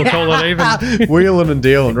course, mate. We'll call it even. Wheeling and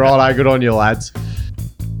dealing. Right, good on you, lads.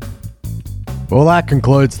 Well, that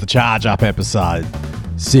concludes the Charge Up episode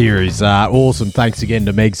series. Awesome. Thanks again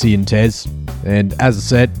to Megsy and Tez. And as I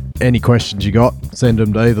said, any questions you got, send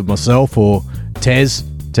them to either myself or Tez.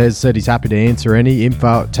 Tez said he's happy to answer any.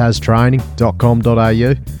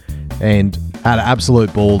 info@taztraining.com.au. And had an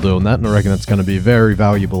absolute ball doing that, and I reckon it's going to be a very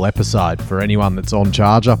valuable episode for anyone that's on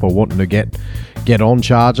Charge Up or wanting to get on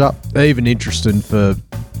Charge Up. Even interesting for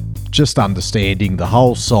just understanding the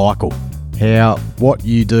whole cycle, how what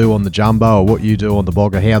you do on the jumbo or what you do on the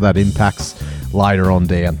bogger, how that impacts later on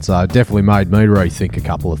down. So it definitely made me rethink a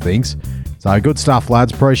couple of things. So good stuff,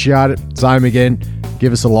 lads. Appreciate it. Same again.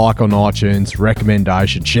 Give us a like on iTunes,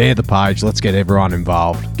 recommendation, share the page. Let's get everyone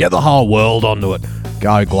involved. Get the whole world onto it.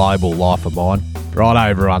 Go global, life of mine. Right,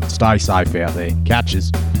 everyone. Stay safe out there.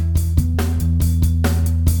 Catches.